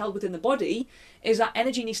isn't held within the body is that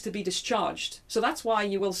energy needs to be discharged. So that's why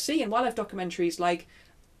you will see in wildlife documentaries like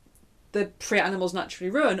the prey animals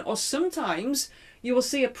naturally run, or sometimes you will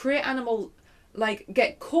see a prey animal like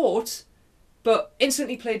get caught but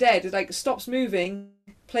instantly play dead. It like stops moving,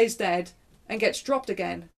 plays dead, and gets dropped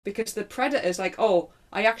again, because the predator's like, oh,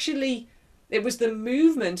 it was the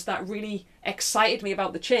movement that really excited me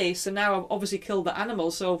about the chase, and now I've obviously killed the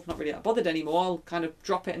animal, so I'm not really that bothered anymore. I'll kind of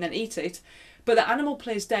drop it and then eat it. But the animal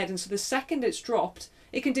plays dead, and so the second it's dropped,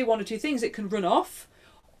 it can do one or two things. It can run off,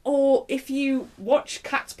 or if you watch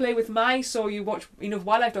cats play with mice, or you watch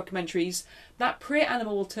wildlife documentaries, that prey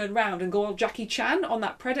animal will turn around and go all Jackie Chan on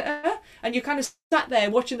that predator, and you kind of sat there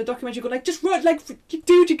watching the documentary, go like, just run, like,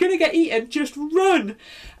 dude, you're gonna get eaten, just run.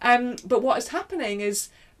 But what is happening is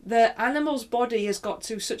the animal's body has got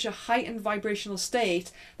to such a heightened vibrational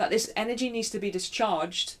state that this energy needs to be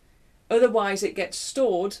discharged, otherwise it gets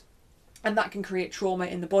stored, and that can create trauma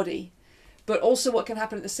in the body. But also what can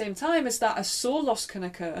happen at the same time is that a soul loss can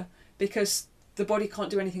occur, because the body can't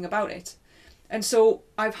do anything about it. And so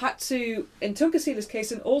I've had to, in Tunkasila's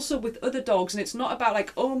case, and also with other dogs, and it's not about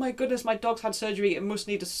like, oh my goodness, my dog's had surgery, it must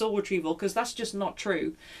need a soul retrieval, because that's just not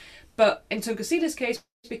true. But in Tunkasila's case,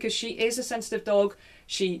 because she is a sensitive dog,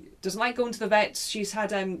 she doesn't like going to the vets. She's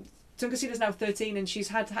had, Tunkasila's now 13, and she's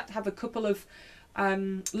had to have a couple of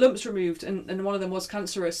lumps removed, and one of them was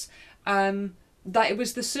cancerous. That it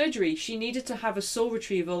was the surgery. She needed to have a soul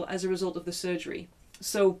retrieval as a result of the surgery.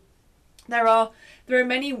 So there are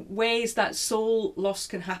many ways that soul loss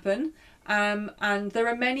can happen, and there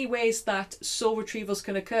are many ways that soul retrievals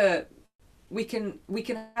can occur. We can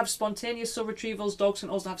have spontaneous soul retrievals. Dogs can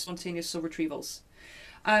also have spontaneous soul retrievals.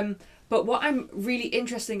 But what I'm really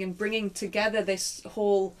interested in bringing together this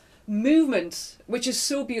whole movement, which is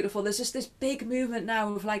so beautiful. There's just this big movement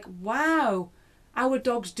now of like, wow, our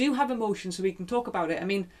dogs do have emotions, so we can talk about it. I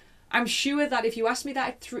mean, I'm sure that if you asked me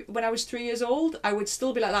that when I was 3 years old, I would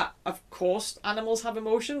still be like that. Of course, animals have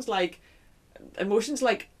emotions. Like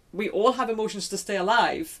we all have emotions to stay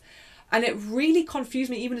alive. And it really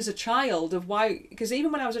confused me even as a child of why, because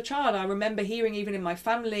even when I was a child, I remember hearing even in my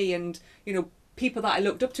family and, you know, people that I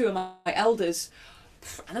looked up to and my elders,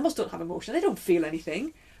 animals don't have emotion. They don't feel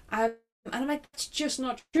anything. And I'm like, that's just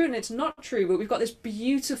not true, and it's not true. But we've got this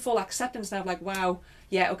beautiful acceptance now of like, wow,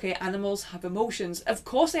 yeah, okay, animals have emotions. Of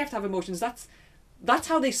course they have to have emotions. That's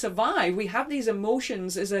how they survive. We have these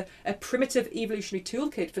emotions as a primitive evolutionary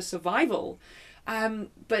toolkit for survival.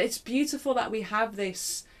 But it's beautiful that we have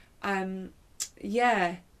this, understanding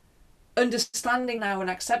now and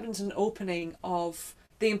acceptance and opening of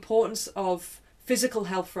the importance of physical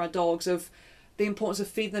health for our dogs, of the importance of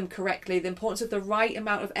feeding them correctly, the importance of the right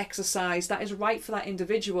amount of exercise that is right for that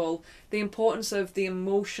individual, the importance of the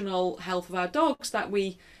emotional health of our dogs, that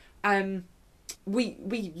we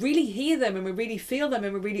really hear them and we really feel them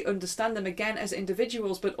and we really understand them again as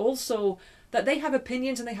individuals, but also that they have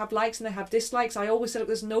opinions and they have likes and they have dislikes. I always say, look,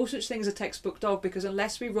 there's no such thing as a textbook dog, because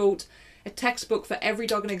unless we wrote a textbook for every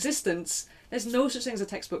dog in existence, there's no such thing as a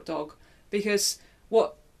textbook dog, because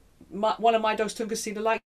what one of my dogs, Tunkasila,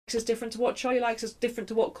 likes is different to what Charlie likes, is different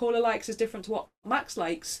to what Cola likes, is different to what Max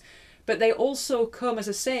likes. But they also come, as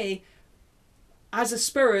I say, as a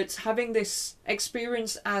spirit, having this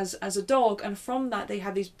experience as a dog, and from that they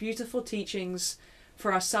have these beautiful teachings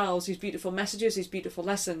for ourselves, these beautiful messages, these beautiful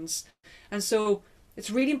lessons. And so it's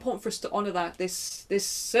really important for us to honour that, this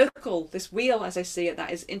circle, this wheel, as I see it,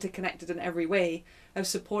 that is interconnected in every way, of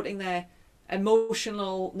supporting their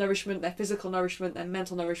emotional nourishment, their physical nourishment, their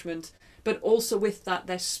mental nourishment, but also with that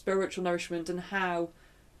their spiritual nourishment, and how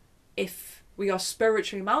if we are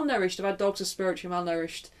spiritually malnourished, if our dogs are spiritually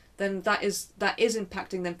malnourished, then that is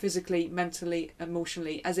impacting them physically, mentally,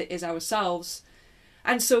 emotionally, as it is ourselves.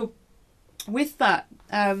 And so with that,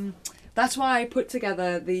 that's why I put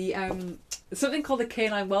together the something called the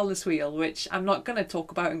Canine Wellness Wheel, which I'm not going to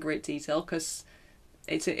talk about in great detail because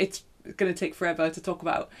it's going to take forever to talk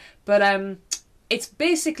about. But it's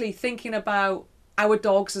basically thinking about our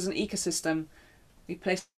dogs as an ecosystem. We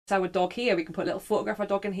place our dog here, we can put a little photograph of our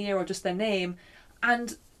dog in here, or just their name,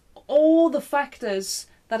 and all the factors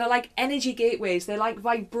that are like energy gateways. They're like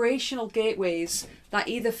vibrational gateways that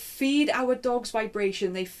either feed our dog's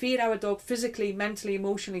vibration, they feed our dog physically, mentally,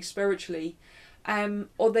 emotionally, spiritually,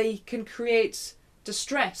 or they can create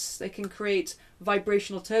distress, they can create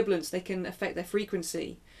vibrational turbulence, they can affect their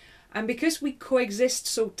frequency. And because we coexist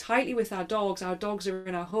so tightly with our dogs are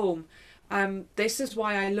in our home. This is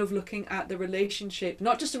why I love looking at the relationship,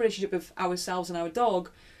 not just the relationship of ourselves and our dog,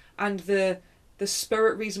 and the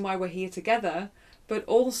spirit reason why we're here together, but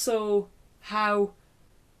also how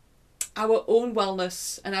our own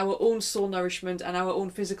wellness and our own soul nourishment and our own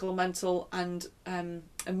physical, mental and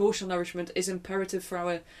emotional nourishment is imperative for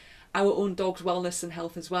our own dog's wellness and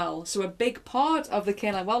health as well. So a big part of the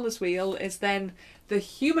Canine Wellness Wheel is then the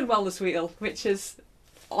Human Wellness Wheel, which is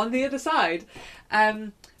on the other side,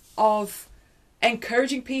 of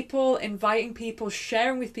encouraging people, inviting people,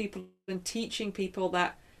 sharing with people and teaching people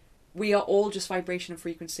that we are all just vibration and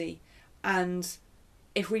frequency. And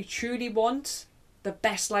if we truly want the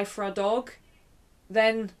best life for our dog,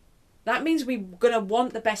 then that means we're going to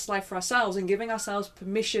want the best life for ourselves, and giving ourselves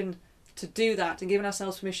permission to do that, and giving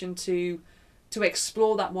ourselves permission to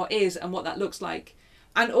explore that, what is and what that looks like.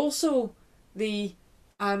 And also it's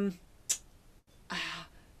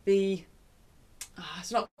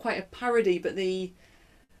not quite a parody, but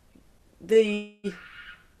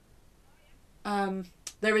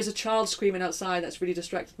there is a child screaming outside that's really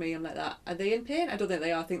distracted me. I'm like, that, are they in pain? I don't think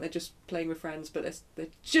they are. I think they're just playing with friends, but they're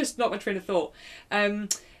just not my train of thought.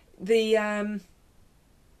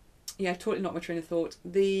 Yeah, totally not my train of thought.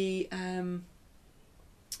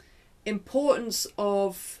 importance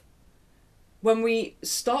of when we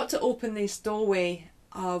start to open this doorway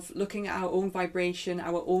of looking at our own vibration,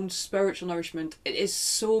 our own spiritual nourishment, it is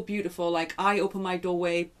so beautiful. Like, I open my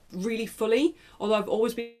doorway really fully, although I've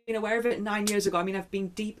always been aware of it 9 years ago. I mean, I've been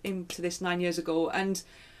deep into this 9 years ago. And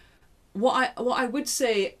what I would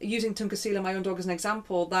say, using Tunkasila, my own dog, as an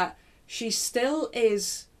example, that she still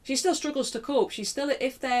struggles to cope. She's still,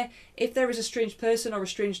 if there is a strange person or a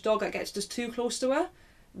strange dog that gets just too close to her,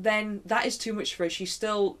 then that is too much for her. She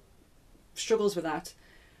still struggles with that.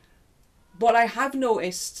 What I have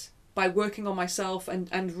noticed by working on myself,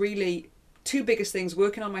 and really two biggest things,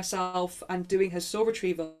 working on myself and doing her soul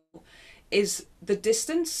retrieval, is the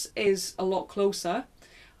distance is a lot closer,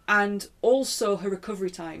 and also her recovery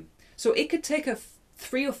time. So it could take her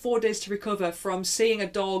 3 or 4 days to recover from seeing a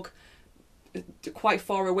dog quite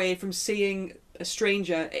far away, from seeing a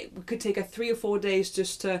stranger. It could take her 3 or 4 days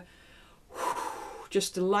just to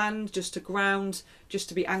land, just to ground, just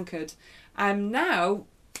to be anchored. Now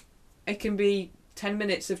it can be 10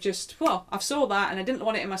 minutes of just, well, I've saw that and I didn't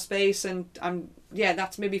want it in my space, and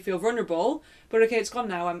that's made me feel vulnerable, but okay, it's gone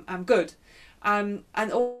now, I'm good. And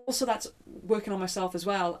also that's working on myself as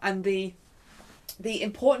well. And the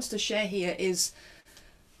importance to share here is,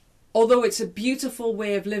 although it's a beautiful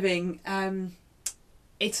way of living,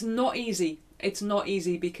 it's not easy. It's not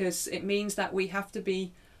easy, because it means that we have to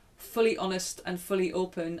be fully honest and fully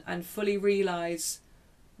open and fully realise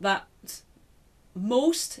that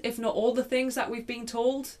most, if not all, the things that we've been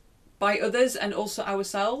told by others and also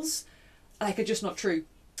ourselves, like, are just not true.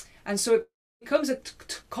 And so it becomes a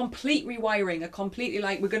complete rewiring, a completely,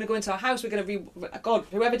 like, we're going to go into our house, we're going to God,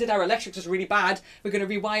 whoever did our electrics was really bad, we're going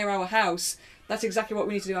to rewire our house. That's exactly what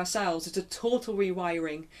we need to do ourselves. It's a total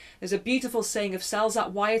rewiring. There's a beautiful saying of cells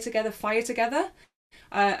that wire together, fire together.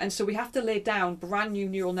 And so we have to lay down brand new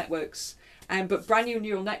neural networks. But brand new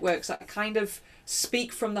neural networks that kind of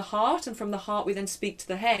speak from the heart, and from the heart we then speak to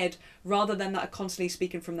the head, rather than that are constantly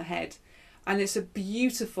speaking from the head. And it's a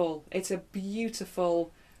beautiful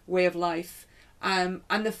way of life. And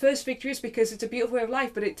the first victory is because it's a beautiful way of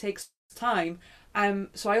life, but it takes time.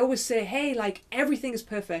 So I always say, hey, like, everything is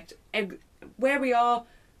perfect. Where we are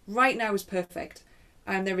right now is perfect.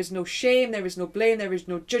 And there is no shame, there is no blame, there is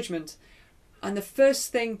no judgment. And the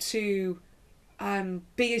first thing to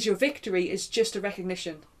be as your victory is just a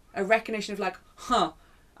recognition of like,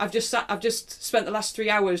 I've just spent the last 3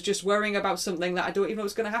 hours just worrying about something that I don't even know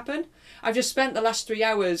what's going to happen. I've just spent the last 3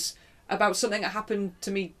 hours about something that happened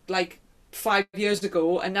to me like 5 years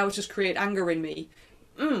ago, and now it's just created anger in me.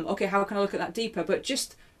 Okay, how can I look at that deeper? But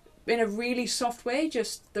just in a really soft way,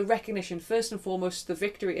 just the recognition. First and foremost, the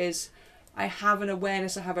victory is I have an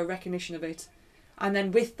awareness, I have a recognition of it. And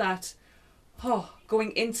then with that,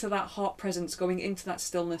 going into that heart presence, going into that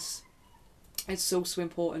stillness, it's so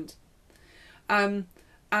important.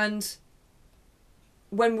 And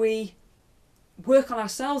when we work on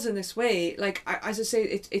ourselves in this way, like, as I say,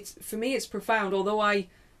 it's for me, it's profound. Although I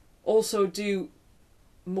also do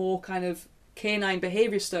more kind of canine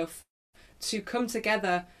behaviour stuff, to come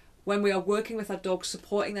together when we are working with our dogs,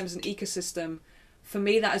 supporting them as an ecosystem, for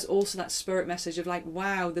me that is also that spirit message of like,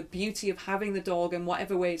 wow, the beauty of having the dog in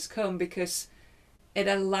whatever way it's come, because it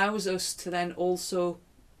allows us to then also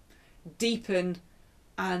deepen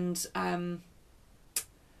and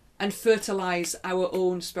fertilise our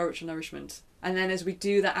own spiritual nourishment. And then as we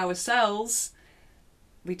do that ourselves,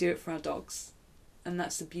 we do it for our dogs. And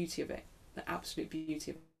that's the beauty of it, the absolute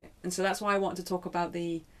beauty of it. And so that's why I wanted to talk about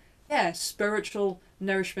the spiritual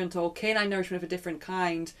nourishment, or canine nourishment of a different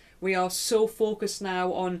kind. We are so focused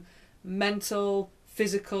now on mental,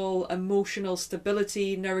 physical, emotional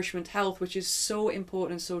stability, nourishment, health, which is so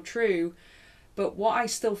important and so true. But what I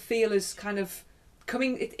still feel is kind of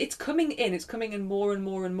it's coming in more and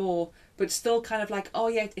more and more, but still kind of like, oh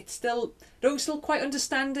yeah, it's still, don't still quite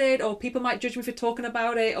understand it, or people might judge me for talking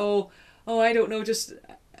about it, or I don't know, just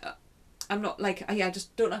I'm not like, I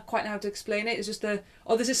just don't quite know how to explain it. It's just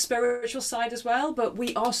there's a spiritual side as well, but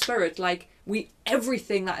we are spirit. Like,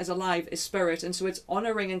 everything that is alive is spirit, and so it's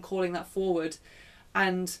honouring and calling that forward.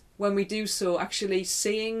 And when we do so, actually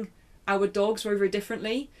seeing our dogs very, very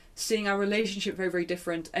differently, seeing our relationship very, very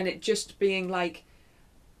different, and it just being like,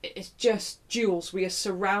 it's just jewels. We are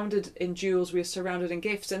surrounded in jewels, we are surrounded in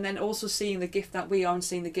gifts, and then also seeing the gift that we are and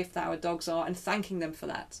seeing the gift that our dogs are, and thanking them for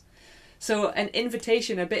that. So an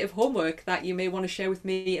invitation, a bit of homework that you may want to share with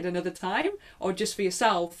me at another time, or just for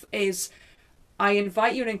yourself, is I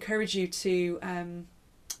invite you and encourage you to,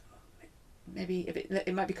 maybe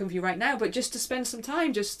it might be coming for you right now, but just to spend some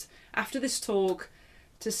time just after this talk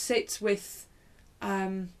to sit with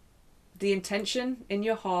the intention in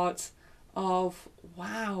your heart of,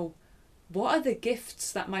 wow, what are the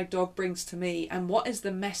gifts that my dog brings to me, and what is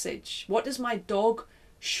the message? What does my dog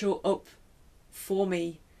show up for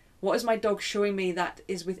me? What is my dog showing me that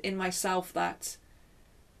is within myself that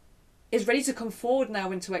is ready to come forward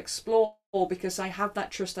now and to explore, because I have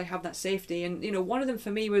that trust, I have that safety. And, you know, one of them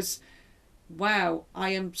for me was, wow,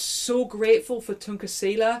 I am so grateful for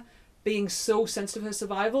Isla being so sensitive to her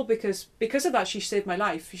survival, because of that, she saved my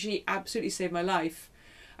life. She absolutely saved my life.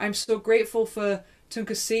 I'm so grateful for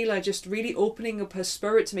Isla just really opening up her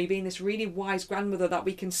spirit to me, being this really wise grandmother that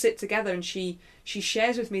we can sit together and she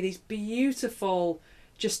shares with me these beautiful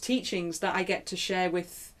just teachings that I get to share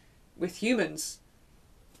with humans.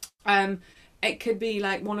 It could be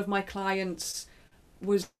like one of my clients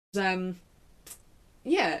was getting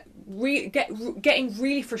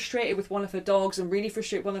really frustrated with one of her dogs, and really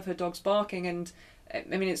frustrated with one of her dogs barking. And I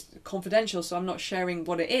mean, it's confidential, so I'm not sharing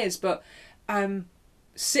what it is, but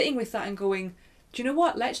sitting with that and going, do you know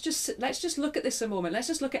what, let's just look at this a moment. Let's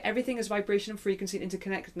just look at everything as vibration and frequency and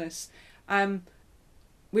interconnectedness.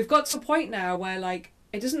 We've got to a point now where, like,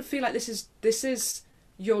 it doesn't feel like this is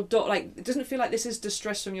your dog, like, it doesn't feel like this is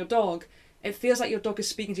distress from your dog. It feels like your dog is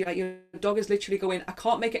speaking to you, like your dog is literally going, I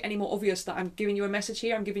can't make it any more obvious that I'm giving you a message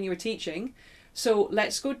here, I'm giving you a teaching. So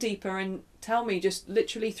let's go deeper and tell me, just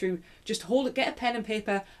literally through, just hold it, get a pen and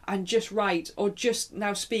paper and just write, or just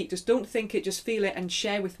now speak. Just don't think it, just feel it and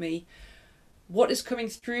share with me what is coming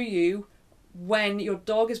through you when your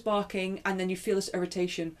dog is barking and then you feel this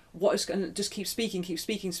irritation. What is going to, just keep speaking, keep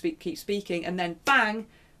speaking, and then bang,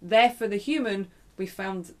 there for the human, we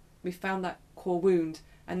found that core wound.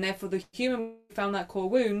 And therefore the human found that core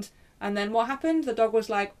wound, and then what happened? The dog was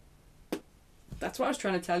like, that's what I was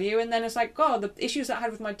trying to tell you. And then it's like, God, the issues that I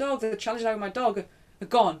had with my dog, the challenges I had with my dog are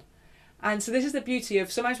gone. And so this is the beauty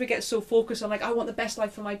of, sometimes we get so focused on, like, I want the best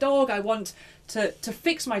life for my dog, I want to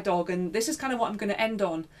fix my dog, and this is kind of what I'm going to end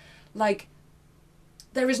on. Like,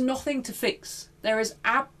 there is nothing to fix. There is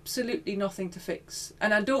absolutely nothing to fix.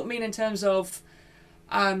 And I don't mean in terms of,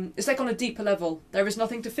 it's like on a deeper level. There is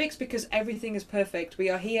nothing to fix because everything is perfect. We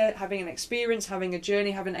are here having an experience, having a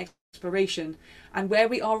journey, having exploration. And where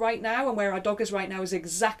we are right now and where our dog is right now is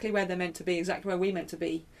exactly where they're meant to be, exactly where we're meant to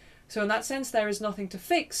be. So in that sense, there is nothing to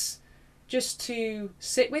fix, just to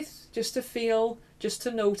sit with, just to feel, just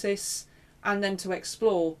to notice, and then to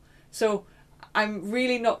explore. So I'm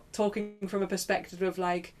really not talking from a perspective of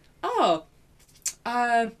like, I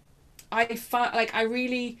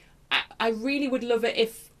really would love it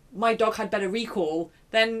if my dog had better recall.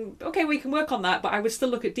 Then okay, we can work on that. But I would still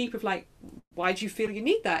look at deep of like, why do you feel you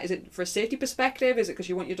need that? Is it for a safety perspective? Is it because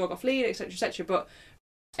you want your dog off lead, etc., etc.? But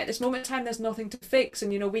at this moment in time, there's nothing to fix.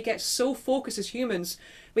 And, you know, we get so focused as humans,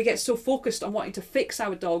 we get so focused on wanting to fix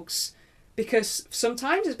our dogs, because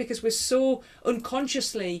sometimes it's because we're so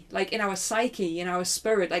unconsciously, like in our psyche, in our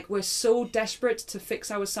spirit, like we're so desperate to fix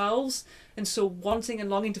ourselves and so wanting and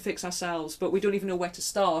longing to fix ourselves, but we don't even know where to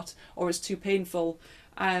start, or it's too painful.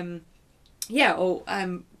 Maybe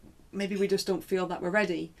we just don't feel that we're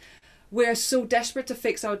ready. We're so desperate to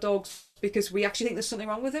fix our dogs because we actually think there's something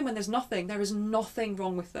wrong with them, when there's nothing. There is nothing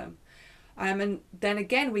wrong with them. And then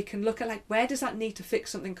again, we can look at like, where does that need to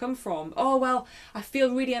fix something come from? Oh, well, I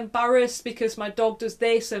feel really embarrassed because my dog does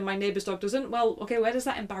this and my neighbour's dog doesn't. Well, okay, where does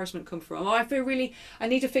that embarrassment come from? Oh, I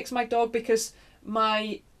need to fix my dog because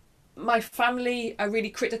my family are really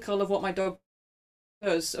critical of what my dog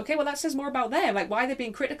does. Okay, well, that says more about them. Like, why are they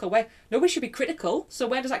being critical? Where nobody should be critical. So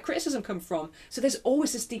where does that criticism come from? So there's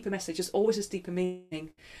always this deeper message. There's always this deeper meaning.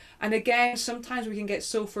 And again, sometimes we can get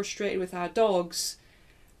so frustrated with our dogs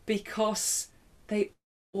because they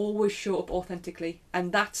always show up authentically,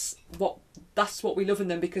 and that's what we love in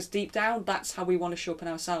them, because deep down, that's how we want to show up in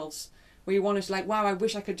ourselves. We want to like, wow, I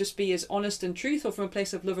wish I could just be as honest and truthful from a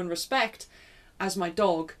place of love and respect as my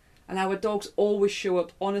dog. And our dogs always show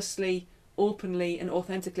up honestly, openly and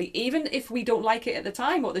authentically, even if we don't like it at the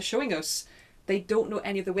time what they're showing us. They don't know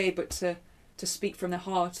any other way but to speak from their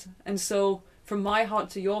heart. And so from my heart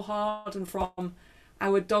to your heart, and from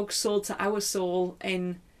our dog's soul to our soul,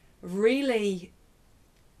 in really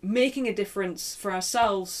making a difference for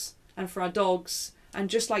ourselves and for our dogs, and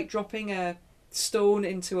just like dropping a stone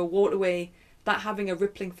into a waterway, that having a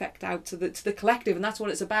rippling effect out to the collective. And that's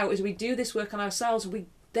what it's about. As we do this work on ourselves, we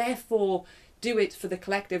therefore do it for the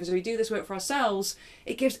collective. As we do this work for ourselves,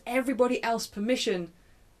 it gives everybody else permission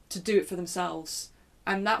to do it for themselves.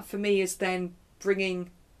 And that for me is then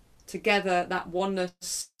bringing together that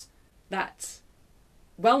oneness, that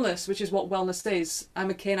wellness, which is what wellness is.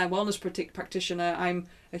 I'm a canine wellness practitioner. I'm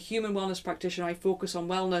a human wellness practitioner. I focus on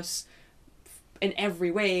wellness in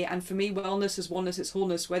every way. And for me, wellness is oneness, it's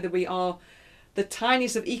wholeness. Whether we are the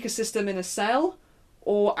tiniest of ecosystem in a cell,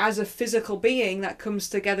 or as a physical being that comes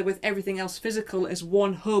together with everything else physical as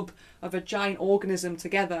one hub of a giant organism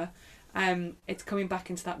together, it's coming back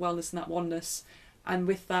into that wellness and that oneness, and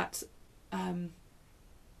with that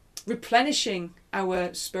replenishing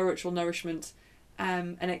our spiritual nourishment,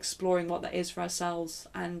 and exploring what that is for ourselves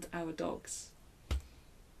and our dogs.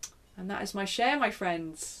 And that is my share, my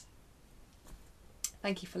friends.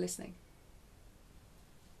 Thank you for listening.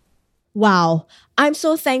 Wow, I'm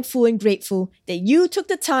so thankful and grateful that you took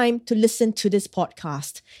the time to listen to this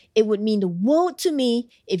podcast. It would mean the world to me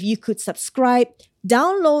if you could subscribe,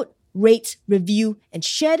 download, rate, review, and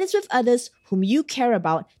share this with others whom you care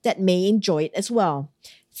about that may enjoy it as well.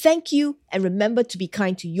 Thank you, and remember to be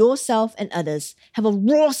kind to yourself and others. Have a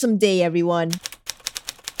awesome day, everyone.